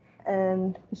model,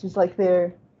 and this is like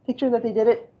their picture that they did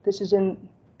it. This is in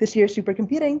this year's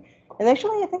supercomputing, and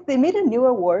actually I think they made a new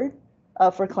award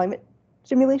for climate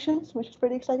simulations, which is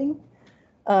pretty exciting.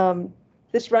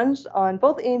 This runs on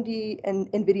both AMD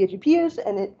and NVIDIA GPUs,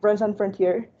 and it runs on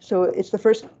Frontier. So it's the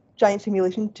first giant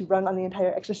simulation to run on the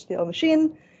entire exascale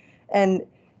machine, and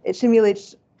it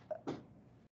simulates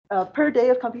per day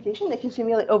of computation. It can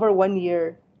simulate over 1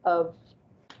 year of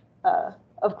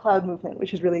cloud movement,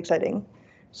 which is really exciting.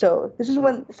 So this is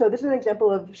an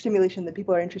example of simulation that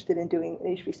people are interested in doing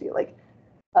in HPC. Like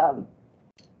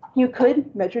you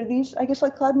could measure these, I guess,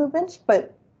 like cloud movements,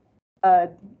 but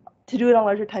to do it on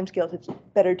larger timescales, it's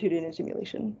better to do it in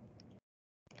simulation.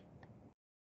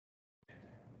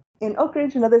 In Oak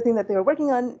Ridge, another thing that they were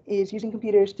working on is using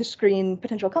computers to screen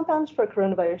potential compounds for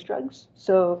coronavirus drugs.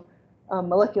 So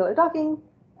molecular docking,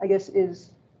 I guess,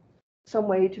 is some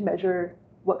way to measure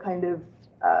what kind of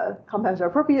compounds are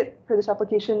appropriate for this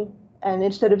application. And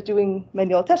instead of doing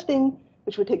manual testing,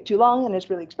 which would take too long and is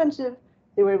really expensive,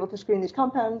 they were able to screen these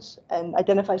compounds and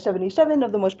identify 77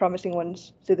 of the most promising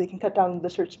ones, so they can cut down the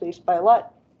search space by a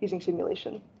lot using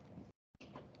simulation.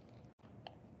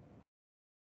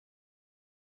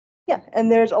 Yeah,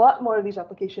 and there's a lot more of these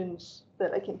applications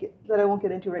that I won't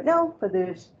get into right now, but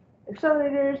there's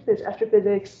accelerators, there's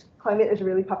astrophysics. Climate is a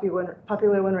really popular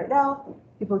one right now.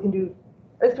 People can do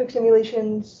earthquake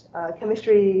simulations,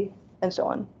 chemistry, and so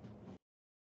on.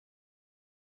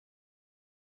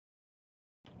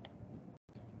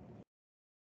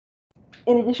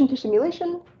 In addition to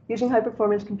simulation, using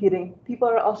high-performance computing, people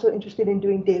are also interested in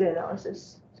doing data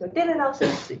analysis. So data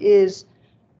analysis is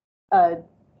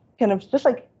kind of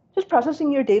just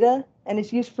processing your data, and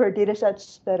it's used for data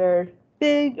sets that are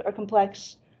big or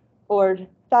complex or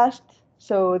fast.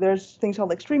 So there's things called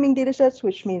like streaming data sets,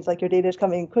 which means like your data is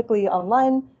coming quickly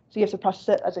online, so you have to process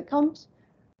it as it comes,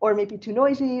 or maybe too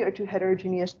noisy or too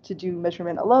heterogeneous to do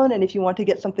measurement alone. And if you want to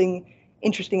get something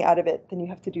interesting out of it, then you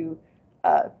have to do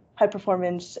high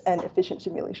performance and efficient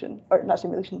simulation, or not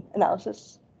simulation,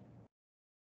 analysis.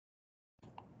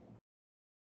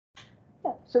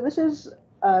 Yeah, so this is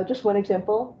just one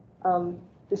example.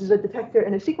 This is a detector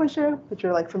and a sequencer, which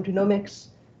are like from genomics,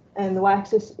 and the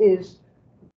y-axis is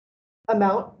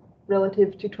amount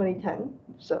relative to 2010.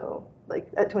 So like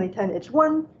at 2010, it's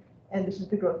 1, and this is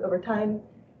the growth over time.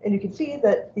 And you can see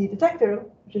that the detector,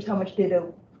 which is how much data,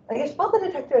 I guess both the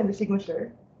detector and the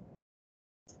sequencer,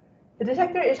 the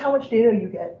detector is how much data you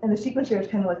get, and the sequencer is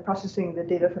kind of like processing the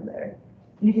data from there.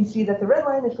 And you can see that the red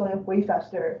line is going up way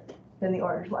faster than the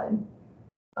orange line.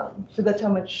 So that's how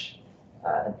much,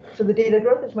 so the data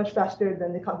growth is much faster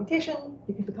than the computation,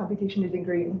 because the computation is in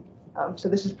green So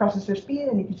this is processor speed,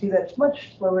 and you can see that it's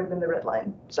much slower than the red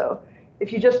line. So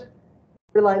if you just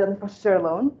relied on the processor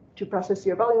alone to process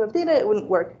your volume of data, it wouldn't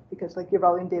work because like your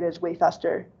volume data is way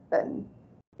faster than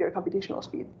your computational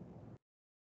speed.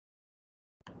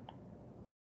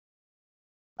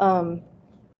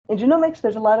 In genomics,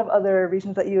 there's a lot of other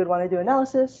reasons that you would want to do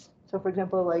analysis. So for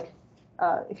example, like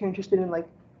if you're interested in like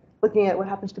looking at what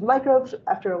happens to microbes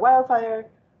after a wildfire,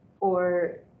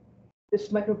 or this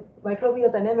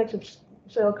microbial dynamics of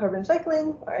soil carbon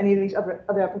cycling, or any of these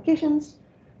other applications,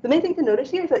 the main thing to notice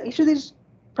here is that each of these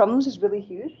problems is really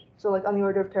huge. So like on the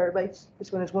order of terabytes,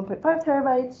 this one is 1.5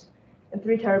 terabytes and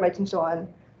 3 terabytes and so on,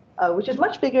 which is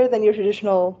much bigger than your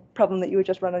traditional problem that you would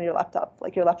just run on your laptop.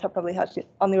 Like your laptop probably has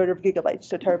on the order of gigabytes.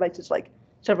 So terabytes is like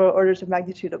several orders of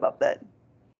magnitude above that.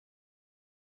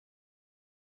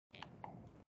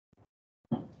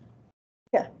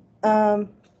 Yeah.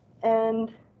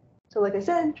 And so like I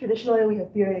said, traditionally we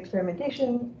have theory and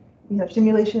experimentation, we have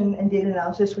simulation and data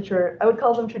analysis, which are, I would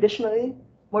call them traditionally,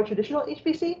 more traditional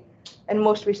HPC. And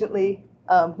most recently,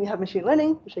 we have machine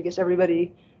learning, which I guess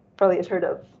everybody probably has heard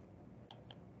of.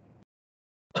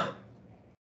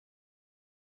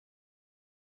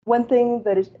 One thing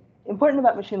that is important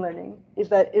about machine learning is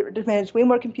that it demands way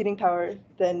more computing power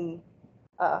than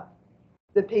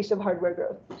the pace of hardware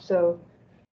growth. So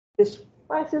this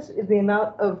y-axis is the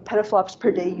amount of petaflops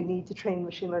per day you need to train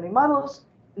machine learning models,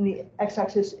 and the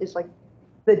x-axis is like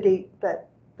the date that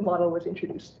the model was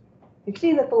introduced. You can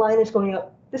see that the line is going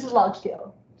up. This is log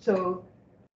scale, so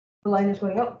the line is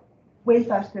going up way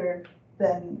faster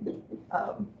than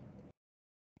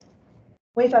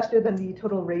the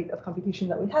total rate of computation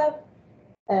that we have.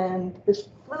 And this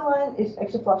blue line is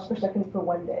exaflops per second for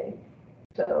 1 day.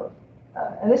 So,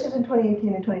 and this is in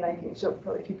 2018 and 2019. So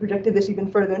if you projected this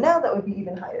even further now, that would be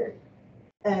even higher.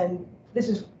 And this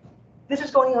is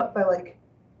going up by like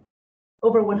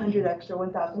over 100x or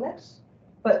 1000x.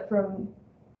 But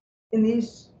in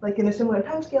a similar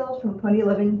time scale from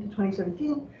 2011 to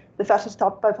 2017, the fastest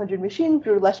top 500 machine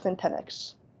grew less than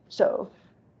 10x. So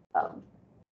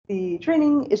the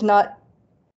training is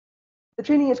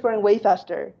growing way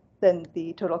faster than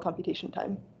the total computation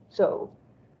time. So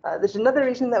this is another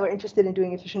reason that we're interested in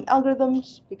doing efficient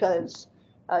algorithms, because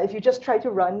if you just try to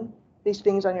run these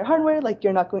things on your hardware, like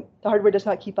the hardware does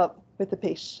not keep up with the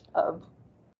pace of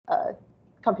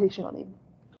computational need.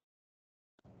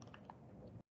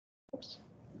 Oops.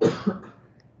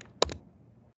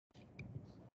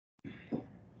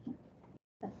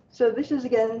 So this is,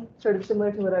 again, sort of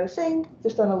similar to what I was saying,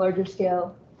 just on a larger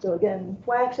scale. So again,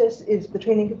 y-axis is the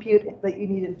training compute that you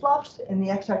need in flops, and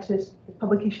the x-axis is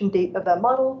publication date of that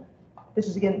model. This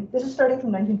is starting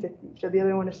from 1950, so the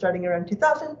other one is starting around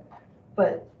 2000.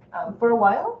 But for a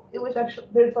while, it was actually,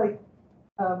 there's like,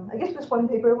 I guess this one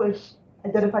paper was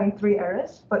identifying 3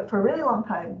 eras, but for a really long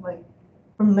time, like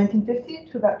from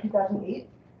 1950 to about 2008,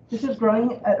 this is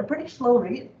growing at a pretty slow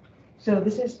rate. So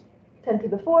this is 10 to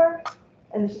the 4,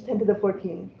 and this is 10 to the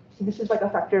 14. So this is like a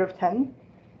factor of 10.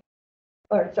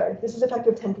 Or sorry, this is a factor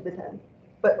of 10 to the 10,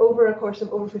 but over a course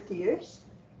of over 50 years.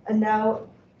 And now,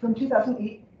 from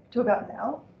 2008 to about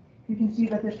now, you can see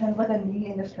that there's kind of like a knee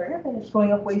in this curve, and it's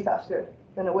going up way faster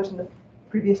than it was in the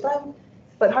previous time.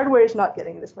 But hardware is not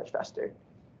getting this much faster.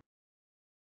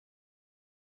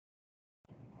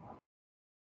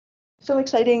 Some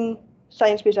exciting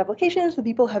science-based applications that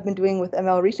people have been doing with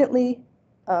ML recently.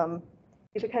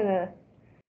 These are kind of,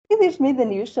 I think these made the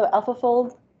news. So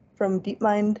AlphaFold from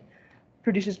DeepMind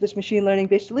produces this machine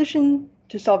learning-based solution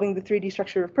to solving the 3D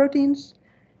structure of proteins.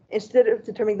 Instead of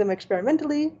determining them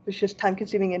experimentally, which is just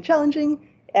time-consuming and challenging,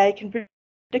 AI can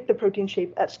predict the protein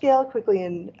shape at scale quickly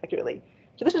and accurately.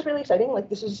 So this is really exciting. Like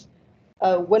this is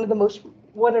one of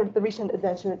the recent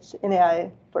advancements in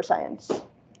AI for science.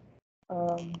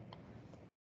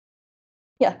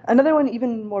 Yeah, another one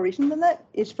even more recent than that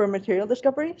is for material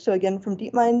discovery. So again, from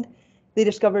DeepMind, they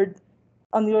discovered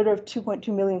on the order of 2.2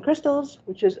 million crystals,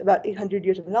 which is about 800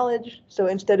 years of knowledge. So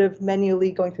instead of manually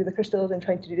going through the crystals and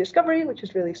trying to do discovery, which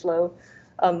is really slow,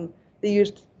 they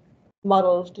used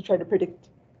models to try to predict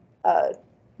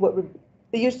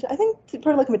they used, I think,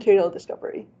 for like material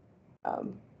discovery.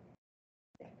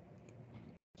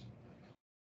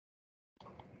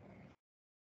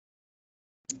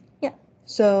 Yeah,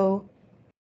 so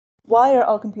why are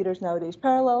all computers nowadays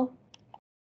parallel?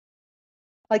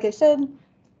 Like I said,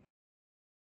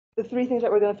 the 3 things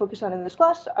that we're going to focus on in this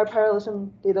class are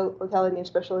parallelism, data locality, and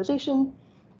specialization.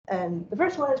 And the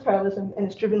first one is parallelism, and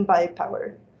it's driven by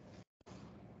power.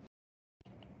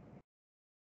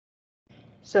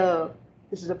 So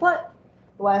this is a plot.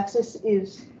 The y-axis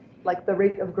is like the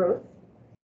rate of growth,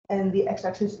 and the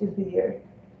x-axis is the year.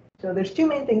 So there's two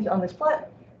main things on this plot.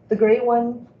 The gray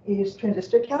one is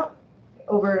transistor count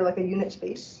over like a unit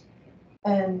space,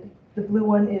 and the blue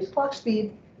one is clock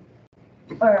speed,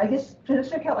 or I guess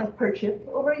transistor count like per chip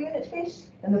over a unit space,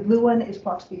 and the blue one is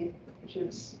clock speed, which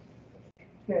is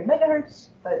here in megahertz,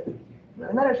 but it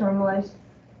really matters normalized.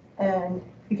 And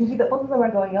you can see that both of them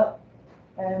are going up,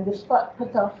 and this plot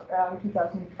cuts off around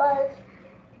 2005.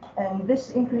 And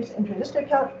this increase in transistor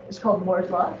count is called Moore's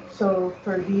law. So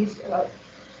for these about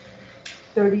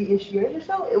 30-ish years or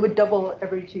so, it would double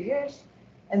every 2 years,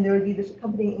 and there would be this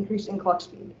accompanying increase in clock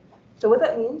speed. So what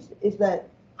that means is that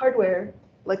hardware,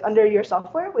 like under your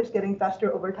software, was getting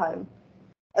faster over time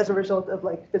as a result of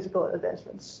like physical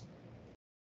advancements.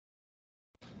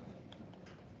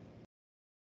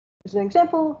 As an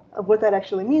example of what that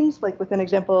actually means, like with an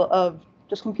example of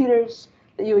just computers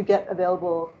that you would get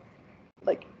available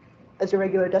like as a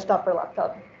regular desktop or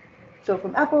laptop. So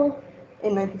from Apple,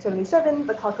 in 1977,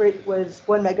 the clock rate was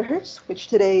 1 megahertz, which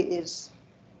today is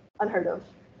unheard of.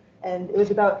 And it was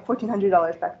about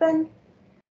 $1,400 back then.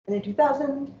 And in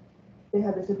 2000, they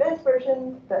had this advanced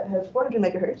version that has 400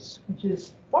 megahertz, which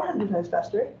is 400 times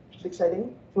faster, which is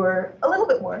exciting, for a little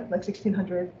bit more, like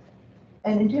 1600.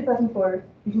 And in 2004,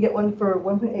 you can get one for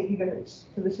 1.8 gigahertz.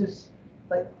 So this is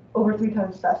like over 3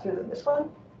 times faster than this one,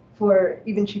 for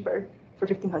even cheaper, for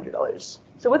 $1,500.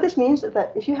 So what this means is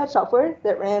that if you had software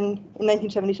that ran in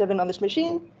 1977 on this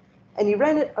machine, and you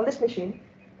ran it on this machine,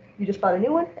 you just bought a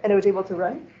new one, and it was able to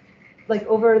run, like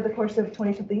over the course of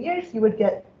 20-something years, you would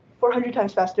get 400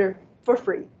 times faster for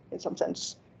free, in some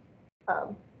sense.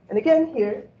 And again,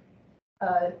 here,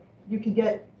 you could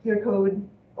get your code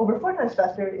over 4 times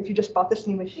faster if you just bought this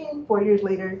new machine 4 years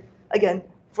later, again,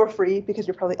 for free, because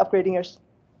you're probably upgrading your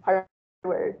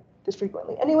hardware this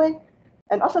frequently anyway.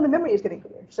 And also the memory is getting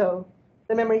bigger. So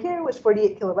the memory here was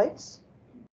 48 kilobytes,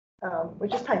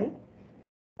 which is tiny.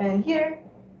 And here,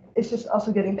 it's just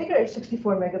also getting bigger, it's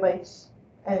 64 megabytes.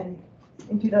 And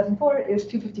in 2004, it was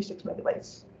 256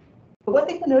 megabytes. But one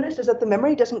thing to notice is that the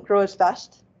memory doesn't grow as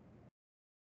fast.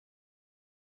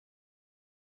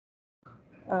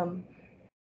 Okay,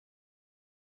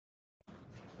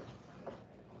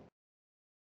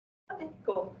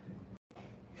 cool.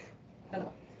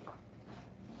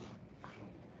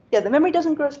 Yeah, the memory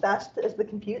doesn't grow as fast as the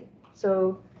compute.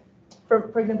 So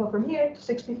for example, from here to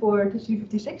 64 to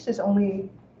 256 is only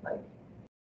like,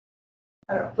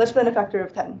 I don't know, less than a factor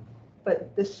of 10.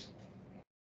 But this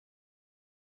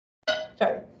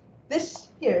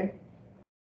here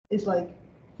is like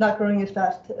not growing as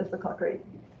fast as the clock rate.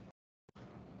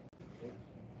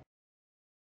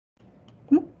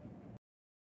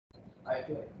 I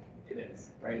feel like it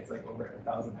is, right? It's like over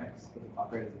 1,000x, but the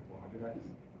clock rate is like 400x.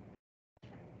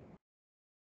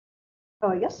 Oh,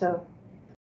 I guess so.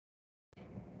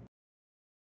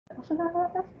 Also not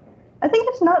that fast. I think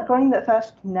it's not growing that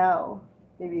fast now,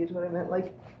 maybe is what I meant.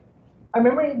 Like, our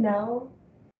memory now,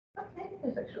 maybe it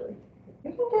is actually.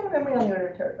 You can get a memory on the order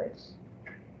of terabytes.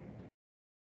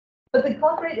 But the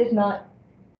clock rate is not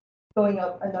going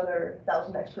up another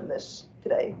 1,000x from this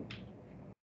today.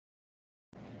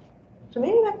 So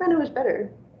maybe back then it was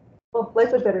better. Well,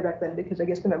 life was better back then because I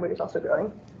guess the memory is also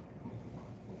growing.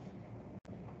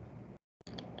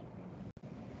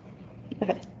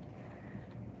 Okay.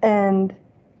 And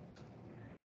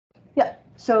yeah,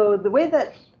 so the way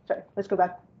that, sorry, let's go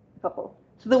back a couple.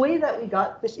 So the way that we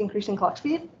got this increase in clock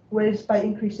speed was by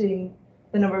increasing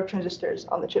the number of transistors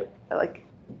on the chip. Like,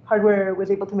 hardware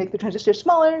was able to make the transistors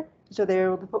smaller, so they were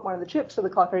able to put more on the chip, so the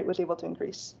clock rate was able to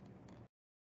increase.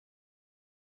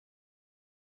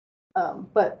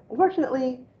 But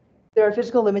unfortunately, there are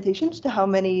physical limitations to how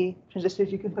many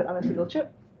transistors you can put on a single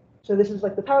chip. So this is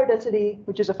like the power density,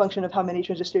 which is a function of how many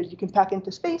transistors you can pack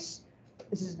into space.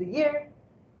 This is the year.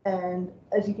 And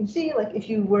as you can see, like if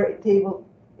you were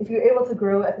able to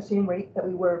grow at the same rate that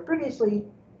we were previously,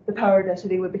 the power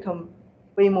density would become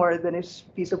way more than is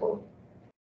feasible.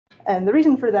 And the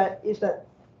reason for that is that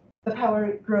the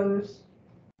power grows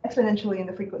exponentially in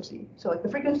the frequency. So like the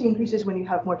frequency increases when you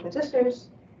have more transistors,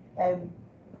 and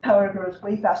the power grows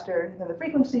way faster than the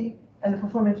frequency, and the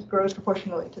performance grows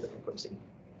proportionally to the frequency.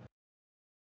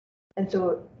 And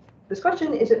so this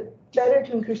question, is it better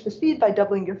to increase the speed by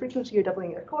doubling your frequency or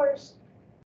doubling your cores?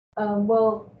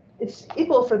 Well, it's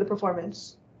equal for the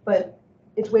performance, but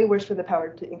it's way worse for the power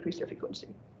to increase your frequency.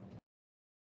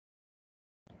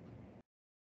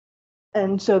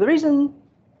 And so the reason,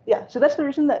 so that's the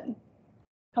reason that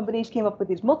companies came up with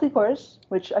these multi-cores,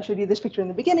 which I showed you this picture in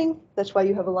the beginning. That's why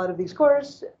you have a lot of these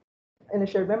cores in a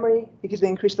shared memory, because they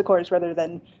increase the cores rather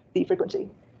than the frequency.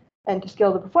 And to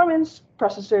scale the performance,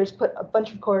 processors put a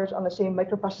bunch of cores on the same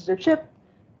microprocessor chip,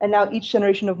 And now each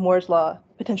generation of Moore's law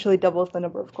potentially doubles the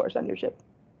number of cores on your chip.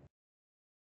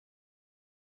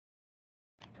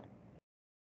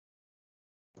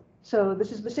 So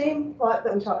this is the same plot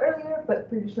that we saw earlier, but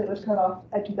previously it was cut off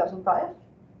at 2005.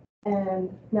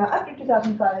 And now after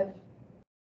 2005,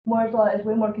 Moore's law is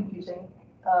way more confusing.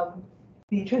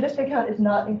 The transistor count is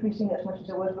not increasing as much as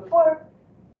it was before.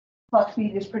 Clock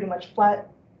speed is pretty much flat,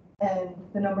 and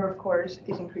the number of cores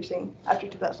is increasing after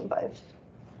 2005.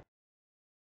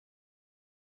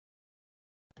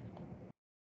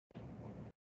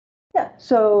 Yeah,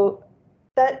 so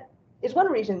that is one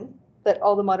reason that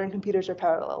all the modern computers are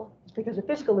parallel. It's because of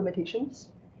physical limitations.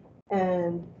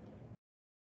 And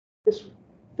this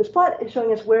plot is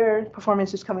showing us where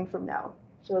performance is coming from now.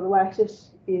 So the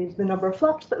y-axis is the number of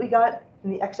flops that we got,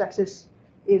 and the x-axis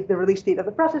is the release date of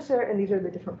the processor, and these are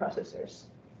the different processors.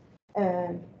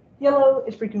 And yellow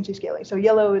is frequency scaling. So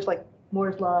yellow is like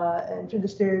Moore's law and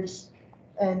transistors.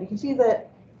 And you can see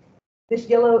that this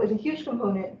yellow is a huge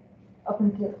component up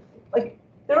until, like,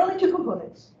 there are only two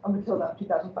components up until about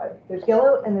 2005. There's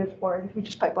yellow and there's orange, which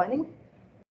is pipelining,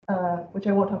 which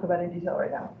I won't talk about in detail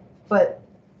right now. But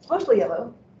it's mostly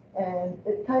yellow, and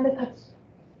it kind of cuts.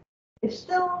 It's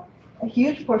still a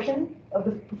huge portion of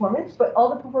the performance, but all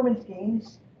the performance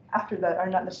gains after that are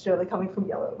not necessarily coming from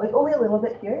yellow, like only a little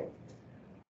bit here.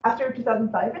 After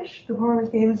 2005-ish, the performance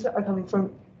gains are coming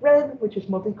from red, which is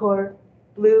multi-core,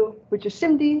 blue, which is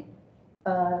SIMD,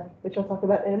 which I'll talk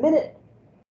about in a minute,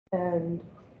 and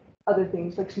other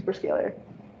things like superscalar.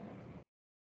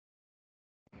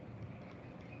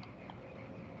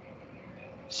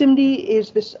 SIMD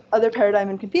is this other paradigm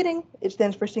in computing. It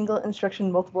stands for single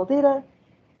instruction multiple data.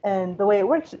 And the way it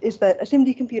works is that a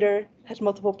SIMD computer has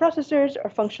multiple processors or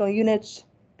functional units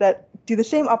that do the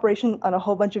same operation on a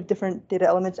whole bunch of different data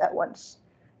elements at once.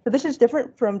 So this is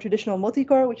different from traditional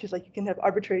multi-core, which is like you can have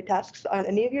arbitrary tasks on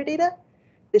any of your data.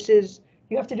 This is,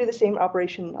 you have to do the same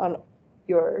operation on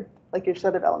your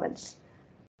set of elements.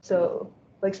 So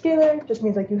like scalar just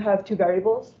means like you have two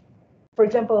variables. For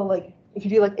example, like if you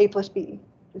do like a plus b,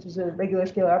 this is a regular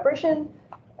scalar operation,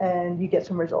 and you get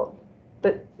some result.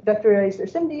 But vectorized or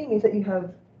SIMD means that you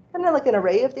have kind of like an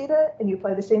array of data, and you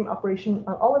apply the same operation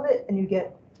on all of it, and you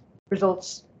get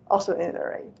results also in an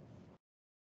array.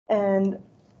 And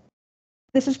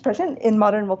this is present in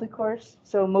modern multi-cores.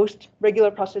 So most regular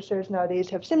processors nowadays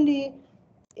have SIMD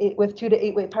with 2 to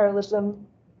 8-way parallelism.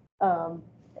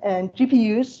 And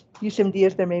GPUs use SIMD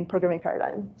as their main programming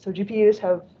paradigm. So GPUs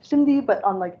have SIMD, but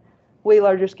on like way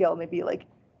larger scale, maybe like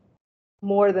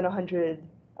more than 100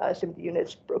 SIMD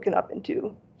units broken up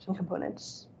into some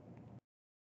components.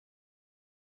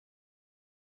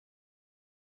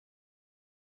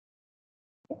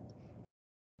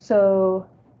 So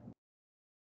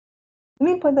the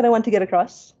main point that I want to get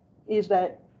across is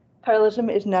that parallelism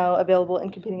is now available in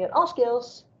computing at all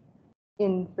scales,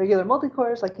 in regular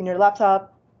multi-cores, like in your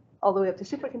laptop, all the way up to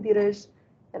supercomputers,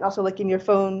 and also like in your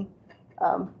phone.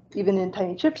 Even in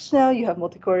tiny chips now, you have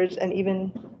multi-cores, and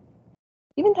even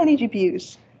tiny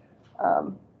GPUs.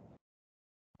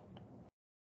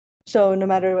 So no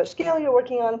matter what scale you're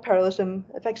working on, parallelism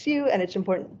affects you, and it's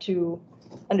important to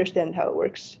understand how it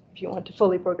works if you want to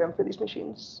fully program for these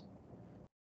machines.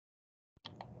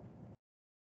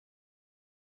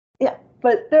 Yeah,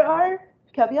 but there are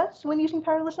caveats when using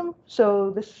parallelism.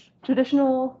 So this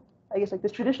traditional,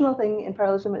 this traditional thing in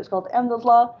parallelism is called Amdahl's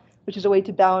law, which is a way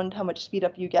to bound how much speed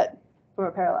up you get from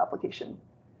a parallel application. And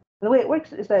the way it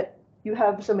works is that you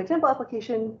have some example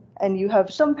application and you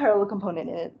have some parallel component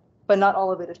in it, but not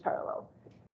all of it is parallel.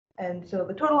 And so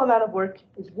the total amount of work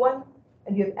is 1,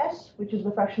 and you have S, which is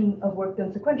the fraction of work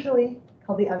done sequentially,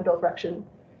 called the Amdahl fraction.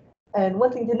 And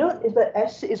one thing to note is that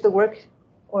S is the work,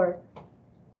 or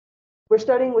we're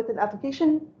starting with an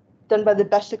application done by the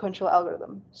best sequential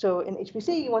algorithm. So in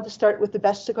HPC, you want to start with the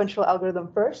best sequential algorithm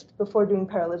first before doing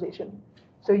parallelization.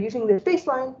 So using this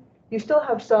baseline, you still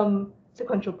have some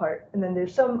sequential part, and then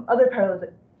there's some other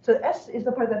parallelization. So S is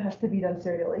the part that has to be done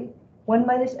serially. 1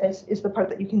 minus S is the part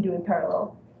that you can do in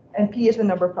parallel. And P is the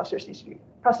number of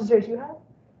processors you have.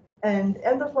 And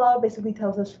Amdahl's law basically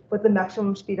tells us what the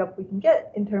maximum speed up we can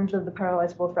get in terms of the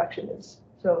parallelizable fraction is.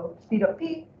 So speed up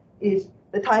P is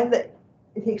the time that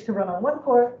it takes to run on 1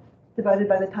 core divided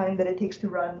by the time that it takes to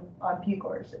run on P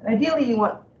cores. And ideally, you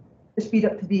want the speed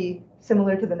up to be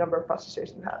similar to the number of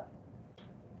processors you have.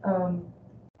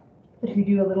 If you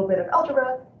do a little bit of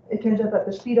algebra, it turns out that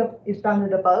the speed up is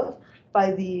bounded above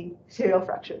by the serial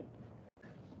fraction.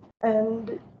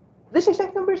 And this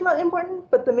exact number is not important,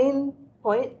 but the main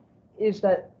point is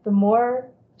that the more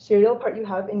serial part you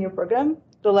have in your program,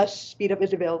 the less speed up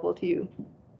is available to you,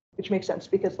 which makes sense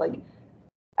because like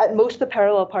at most the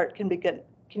parallel part can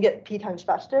get p times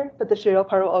faster, but the serial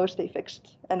part will always stay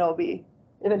fixed, and it'll be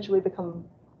eventually become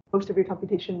most of your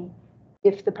computation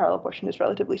if the parallel portion is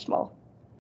relatively small.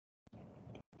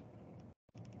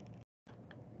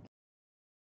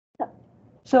 Yeah.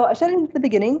 So I said in the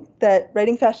beginning that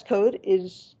writing fast code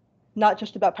is not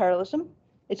just about parallelism.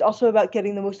 It's also about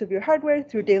getting the most of your hardware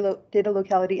through data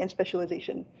locality and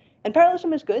specialization. And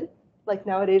parallelism is good. Like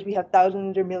nowadays, we have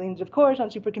thousands or millions of cores on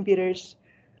supercomputers,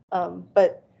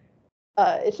 but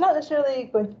it's not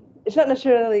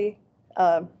necessarily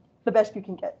the best you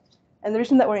can get. And the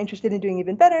reason that we're interested in doing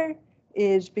even better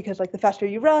is because like the faster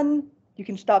you run, you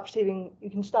can stop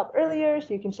earlier,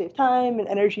 so you can save time and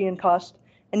energy and cost.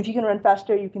 And if you can run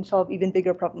faster, you can solve even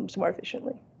bigger problems more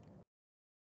efficiently.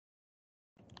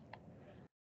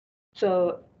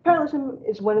 So parallelism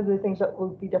is one of the things that we'll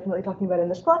be definitely talking about in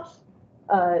this class.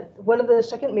 One of the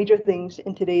second major things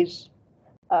in today's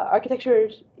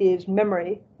architectures is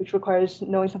memory, which requires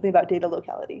knowing something about data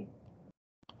locality.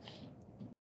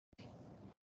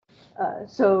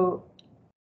 So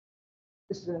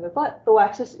this is another plot. The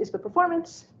y-axis is the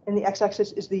performance, and the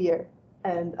x-axis is the year,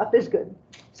 and up is good.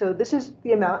 So this is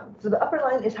the amount. So the upper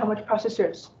line is how much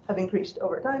processors have increased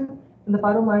over time, and the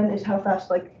bottom line is how fast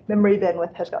like memory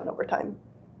bandwidth has gotten over time.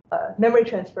 Memory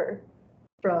transfer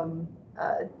from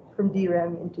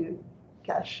DRAM into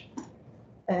cache.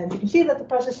 And you can see that the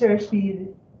processor speed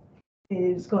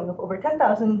is going up over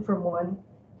 10,000 from 1,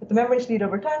 but the memory speed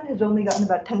over time has only gotten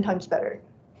about 10 times better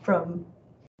from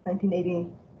 1980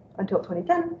 until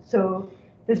 2010. So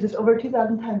there's this over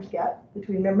 2,000 times gap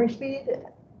between memory speed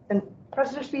and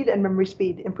processor speed and memory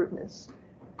speed improvements.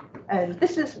 And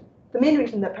this is the main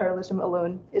reason that parallelism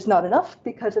alone is not enough,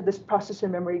 because of this processor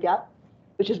memory gap,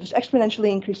 which is this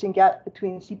exponentially increasing gap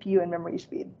between CPU and memory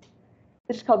speed.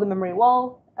 This is called the memory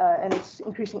wall, and it's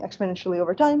increasing exponentially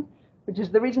over time, which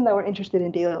is the reason that we're interested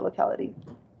in data locality.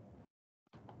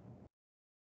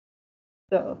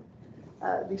 So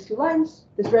these two lines,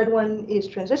 this red one is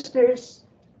transistors,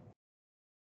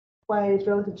 Y is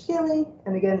relative scaling,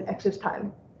 and again, X is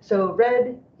time. So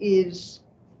red is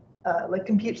like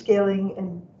compute scaling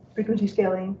and frequency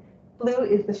scaling. Blue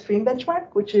is the stream benchmark,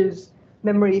 which is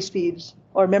memory speeds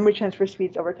or memory transfer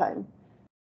speeds over time.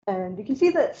 And you can see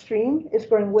that stream is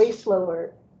growing way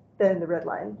slower than the red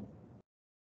line.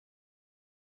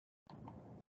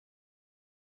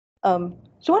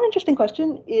 So one interesting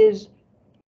question is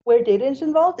where data is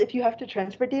involved. If you have to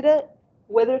transfer data,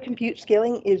 whether compute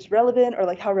scaling is relevant or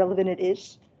like how relevant it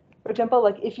is. For example,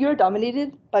 like if you're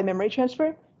dominated by memory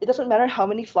transfer, it doesn't matter how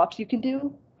many flops you can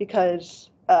do, because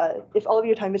if all of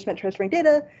your time is spent transferring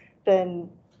data, then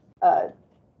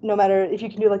no matter if you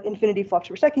can do like infinity flops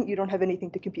per second, you don't have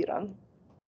anything to compute on.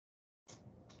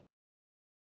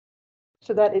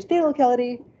 So that is data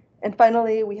locality. And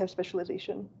finally, we have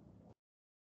specialization.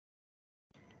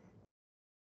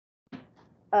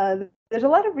 There's a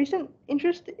lot of recent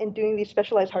interest in doing these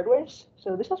specialized hardwares.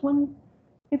 So this is one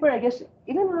paper, I guess,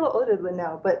 even a little older than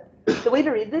now, but the way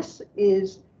to read this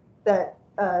is that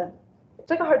it's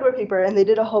like a hardware paper, and they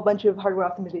did a whole bunch of hardware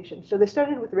optimization. So they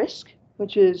started with RISC,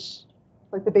 which is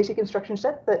like the basic instruction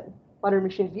set that modern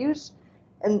machines use.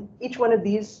 And each one of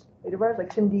these data bars,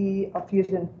 like SIMD,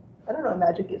 Optfusion, I don't know what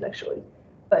Magic is actually,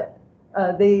 but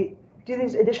they do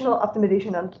these additional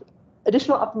optimizations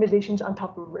on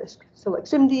top of RISC. So like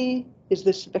SIMD is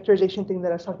this vectorization thing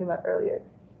that I was talking about earlier.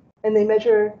 And they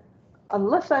measure on the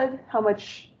left side how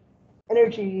much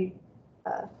energy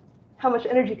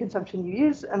consumption you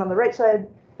use, and on the right side,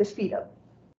 the speed up.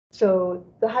 So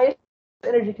the highest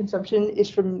energy consumption is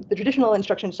from the traditional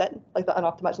instruction set, like the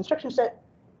unoptimized instruction set,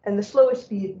 and the slowest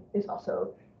speed is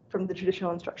also from the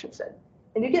traditional instruction set.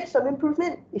 And you get some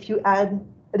improvement if you add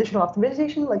additional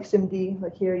optimization, like SIMD,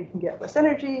 like here you can get less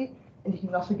energy, and you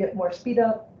can also get more speed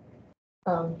up.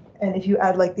 And if you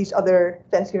add like these other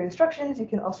fancier instructions, you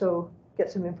can also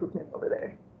get some improvement over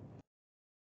there.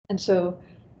 And so,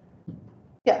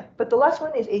 yeah, but the last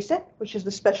one is ASIC, which is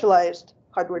the specialized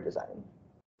hardware design.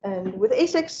 And with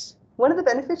ASICs, one of the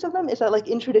benefits of them is that like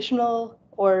in traditional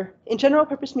or in general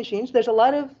purpose machines, there's a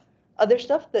lot of other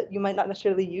stuff that you might not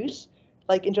necessarily use.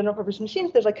 Like in general purpose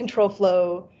machines, there's like control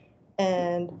flow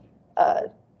and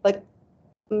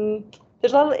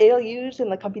there's a lot of ALUs and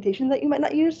like computation that you might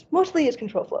not use. Mostly is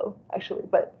control flow, actually.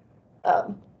 But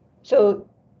so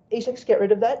ASICs get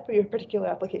rid of that for your particular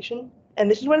application. And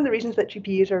this is one of the reasons that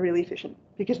GPUs are really efficient,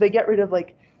 because they get rid of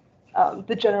like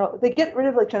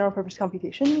general purpose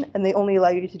computation, and they only allow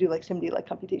you to do like SIMD like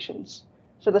computations.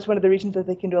 So that's one of the reasons that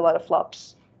they can do a lot of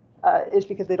flops, is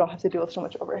because they don't have to deal with so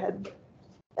much overhead.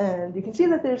 And you can see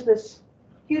that there's this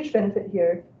huge benefit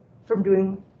here from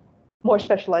doing more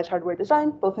specialized hardware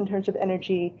design, both in terms of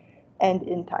energy and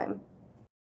in time.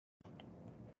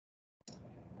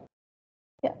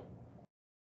 Yeah.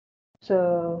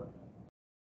 So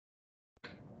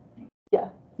yeah,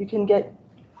 you can get,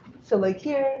 so like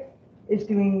here is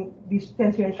doing these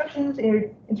fancier instructions in your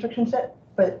instruction set,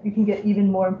 but you can get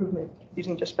even more improvement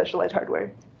using just specialized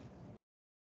hardware.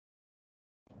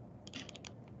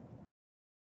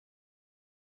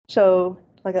 So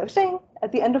like I was saying,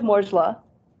 at the end of Moore's law,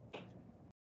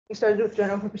 we started with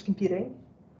general purpose computing.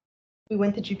 We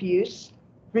went to GPUs.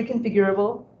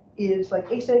 Reconfigurable is like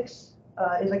ASICs,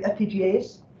 is like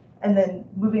FPGAs, and then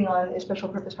moving on is special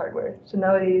purpose hardware. So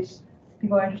nowadays,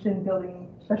 people are interested in building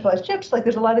specialized chips. Like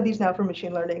there's a lot of these now for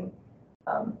machine learning,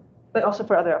 but also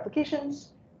for other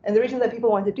applications. And the reason that people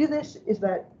want to do this is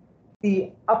that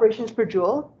the operations per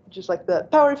joule, which is like the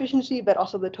power efficiency, but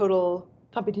also the total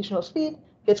computational speed,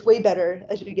 gets way better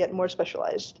as you get more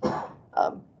specialized.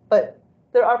 But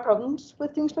there are problems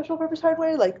with doing special purpose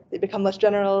hardware, like they become less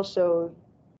general, so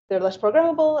they're less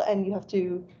programmable, and you have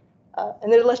to,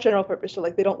 and they're less general purpose, so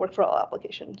like they don't work for all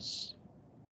applications.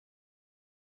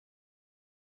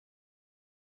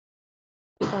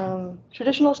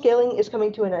 Traditional scaling is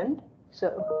coming to an end.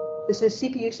 So this is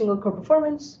CPU single core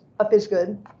performance. Up is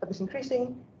good, up is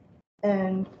increasing.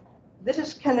 And this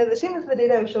is kind of the same as the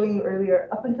data I was showing you earlier.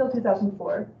 Up until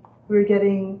 2004, we were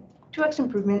getting 2x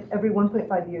improvement every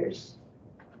 1.5 years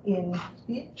in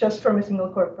speed just from single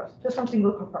core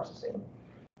processing.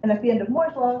 And at the end of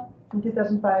Moore's law, from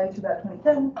 2005 to about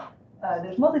 2010,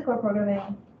 there's multi-core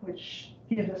programming, which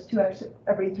gives us 2x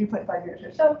every 3.5 years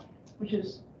or so, which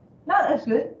is not as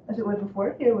good as it was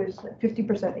before. Here was like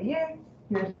 50% a year.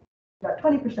 Here's about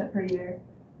 20% per year.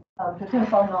 So it's kind of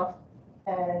falling off.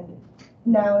 And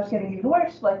now it's getting even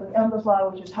worse, like with Amdahl's law,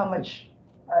 which is how much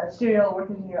serial work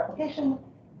is in your application.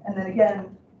 And then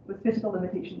again, with physical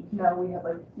limitations, now we have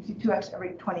like, you see 2x every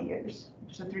 20 years,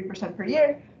 which is a 3% per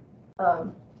year.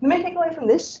 The main takeaway from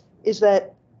this is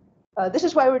that this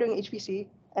is why we're doing HPC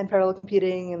and parallel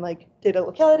computing and like data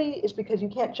locality, is because you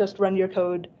can't just run your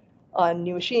code on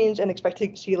new machines and expect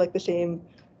to see like the same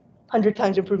 100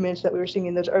 times improvements that we were seeing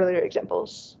in those earlier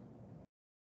examples.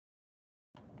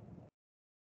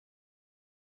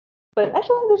 But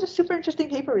actually, there's a super interesting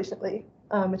paper recently.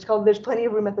 It's called "There's Plenty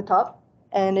of Room at the Top,"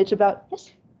 and it's about, yes?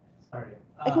 Sorry,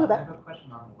 I can go back. I have a question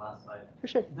on the last slide. For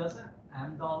sure. Doesn't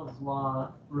Amdahl's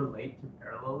law relate to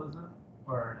parallelism,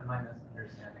 or am I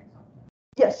misunderstanding something?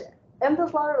 Yes,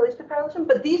 Amdahl's law relates to parallelism,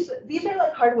 but these are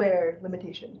like hardware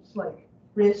limitations, like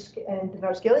RISC and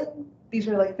Denard scaling. These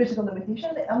are like physical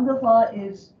limitations. Amdahl's law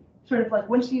is sort of like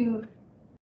once you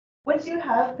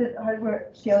have the hardware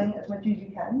scaling as much as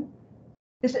you can,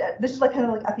 this is like kind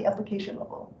of like at the application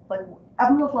level. Like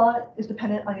Amdahl's law is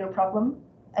dependent on your problem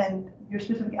and your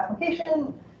specific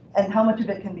application and how much of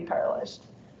it can be parallelized.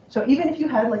 So even if you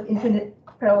had like infinite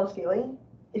parallel scaling,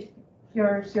 if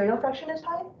your serial fraction is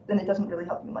high, then it doesn't really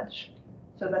help you much.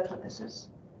 So that's what this is.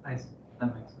 I see.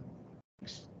 That makes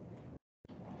sense.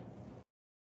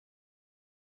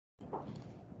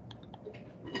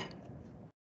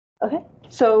 Okay,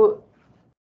 so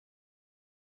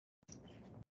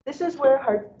this is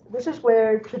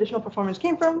where traditional performance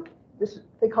came from.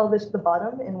 They call this the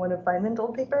bottom in one of Feynman's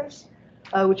old papers,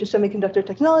 which is semiconductor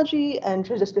technology and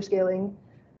transistor scaling.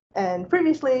 And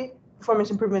previously,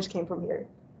 performance improvements came from here.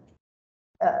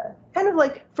 Kind of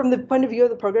like from the point of view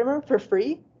of the programmer for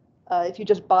free, if you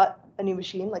just bought a new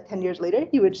machine like 10 years later,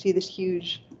 you would see this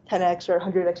huge 10x or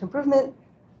 100x improvement.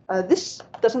 This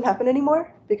doesn't happen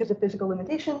anymore because of physical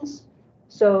limitations.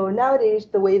 So nowadays,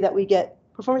 the way that we get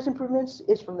performance improvements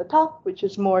is from the top, which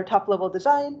is more top-level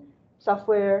design,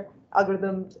 software,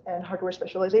 algorithms, and hardware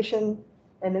specialization.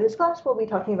 And in this class, we'll be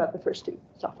talking about the first two,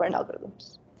 software and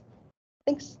algorithms.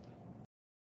 Thanks.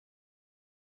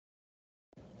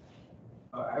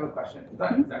 I have a question. Is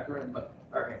that correct?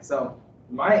 Okay, so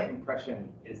my impression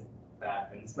is that,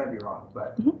 and this might be wrong,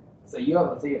 but so you have,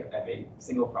 let's say you have a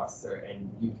single processor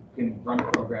and you can run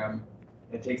a program,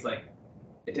 and it takes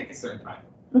a certain time.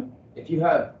 If you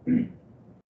have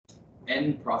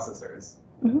n processors,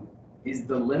 is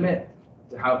the limit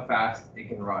to how fast it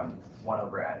can run 1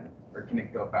 over n, or can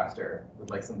it go faster with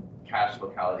like some cache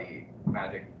locality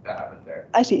magic that happens there?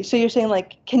 I see. So you're saying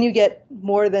like, can you get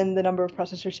more than the number of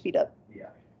processors speed up? Yeah.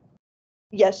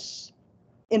 Yes,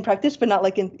 in practice, but not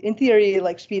like in theory,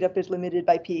 like speed up is limited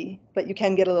by p, but you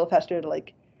can get a little faster to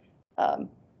like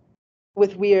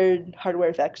with weird hardware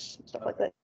effects, stuff like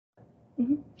that.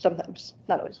 Sometimes,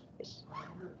 not always. Yes.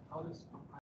 How does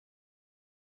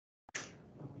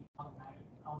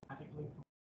automatically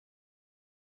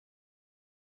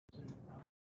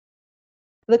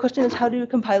the question is, how do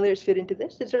compilers fit into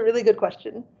this? It's a really good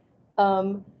question.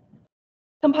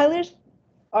 Compilers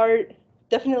are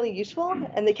definitely useful,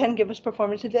 and they can give us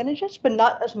performance advantages, but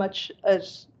not as much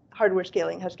as hardware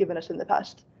scaling has given us in the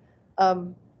past.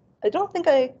 I don't think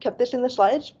I kept this in the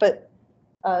slides, but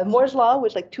Moore's law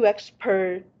was like 2x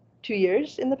per 2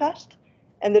 years in the past.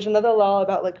 And there's another law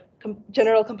about like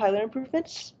general compiler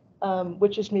improvements,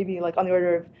 which is maybe like on the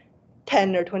order of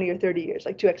 10 or 20 or 30 years,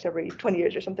 like 2x every 20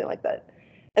 years or something like that.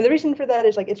 And the reason for that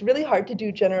is like it's really hard to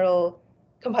do general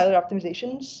compiler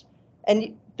optimizations.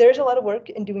 And there's a lot of work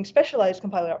in doing specialized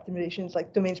compiler optimizations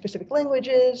like domain-specific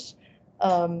languages,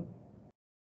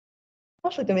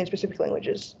 mostly domain-specific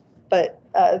languages. But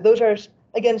those are,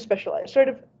 again, specialized, sort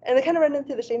of, and they kind of run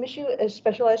into the same issue as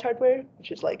specialized hardware,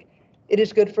 which is like, it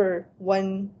is good for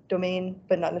one domain,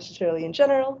 but not necessarily in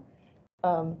general.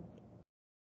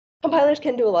 Compilers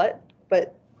can do a lot,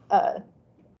 but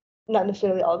not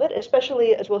necessarily all of it,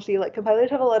 especially as we'll see, like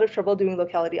compilers have a lot of trouble doing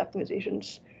locality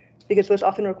optimizations because those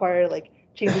often require like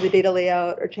changing the data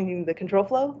layout or changing the control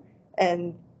flow.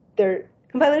 And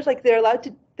compilers, like they're allowed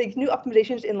to, they can do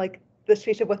optimizations in like the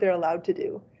space of what they're allowed to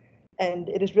do. And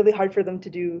it is really hard for them to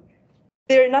do,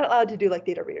 they're not allowed to do like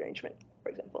data rearrangement, for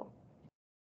example.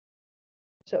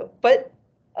 So, but,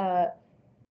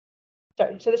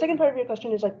 sorry, so the second part of your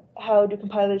question is like, how do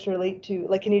compilers relate to,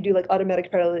 like, can you do like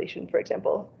automatic parallelization, for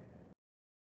example?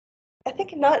 I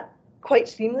think not quite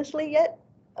seamlessly yet.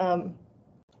 I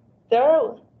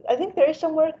think there is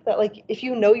some work that like, if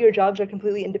you know your jobs are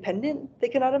completely independent, they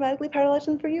can automatically parallelize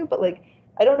them for you. But like,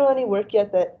 I don't know any work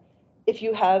yet that if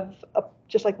you have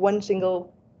just like one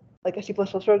single, like a C++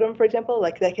 program, for example,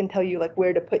 like that can tell you like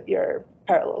where to put your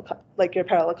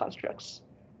parallel constructs.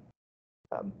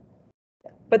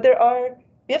 But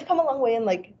we have come a long way in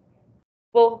like,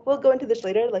 we'll go into this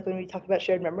later, like when we talk about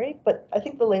shared memory, but I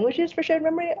think the languages for shared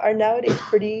memory are nowadays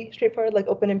pretty straightforward, like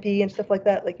OpenMP and stuff like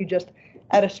that. Like you just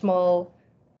add a small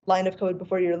line of code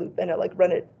before your loop and like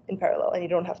run it in parallel, and you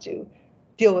don't have to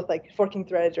deal with like forking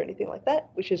threads or anything like that,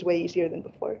 which is way easier than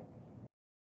before.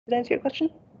 Did I answer your question?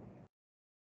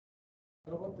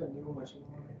 What about the new machine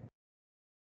model?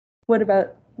 What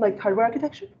about like hardware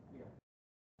architecture? Yeah.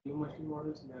 New machine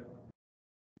models never.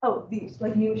 Oh, these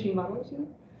like new machine models?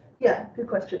 Yeah, good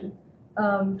question.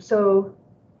 So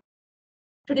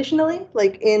traditionally,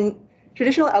 like in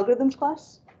traditional algorithms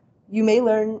class, you may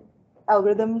learn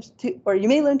you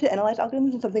may learn to analyze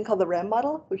algorithms in something called the RAM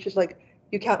model, which is like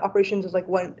you count operations as like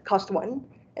cost one,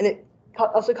 and it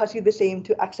also costs you the same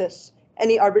to access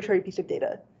any arbitrary piece of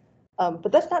data.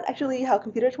 But that's not actually how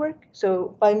computers work.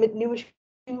 So by new machine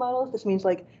models, this means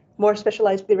like more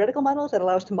specialized theoretical models that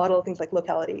allow us to model things like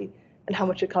locality and how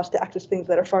much it costs to access things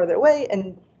that are farther away.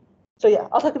 And so yeah,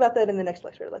 I'll talk about that in the next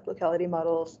lecture, like locality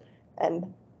models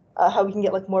and how we can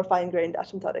get like more fine-grained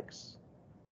asymptotics. Does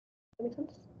that make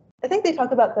sense? I think they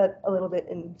talk about that a little bit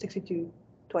in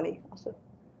 6220 also.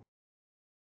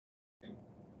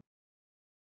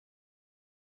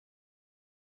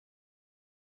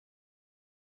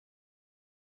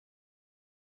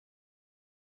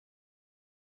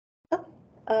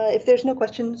 If there's no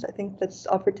questions, I think that's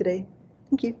all for today.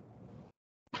 Thank you.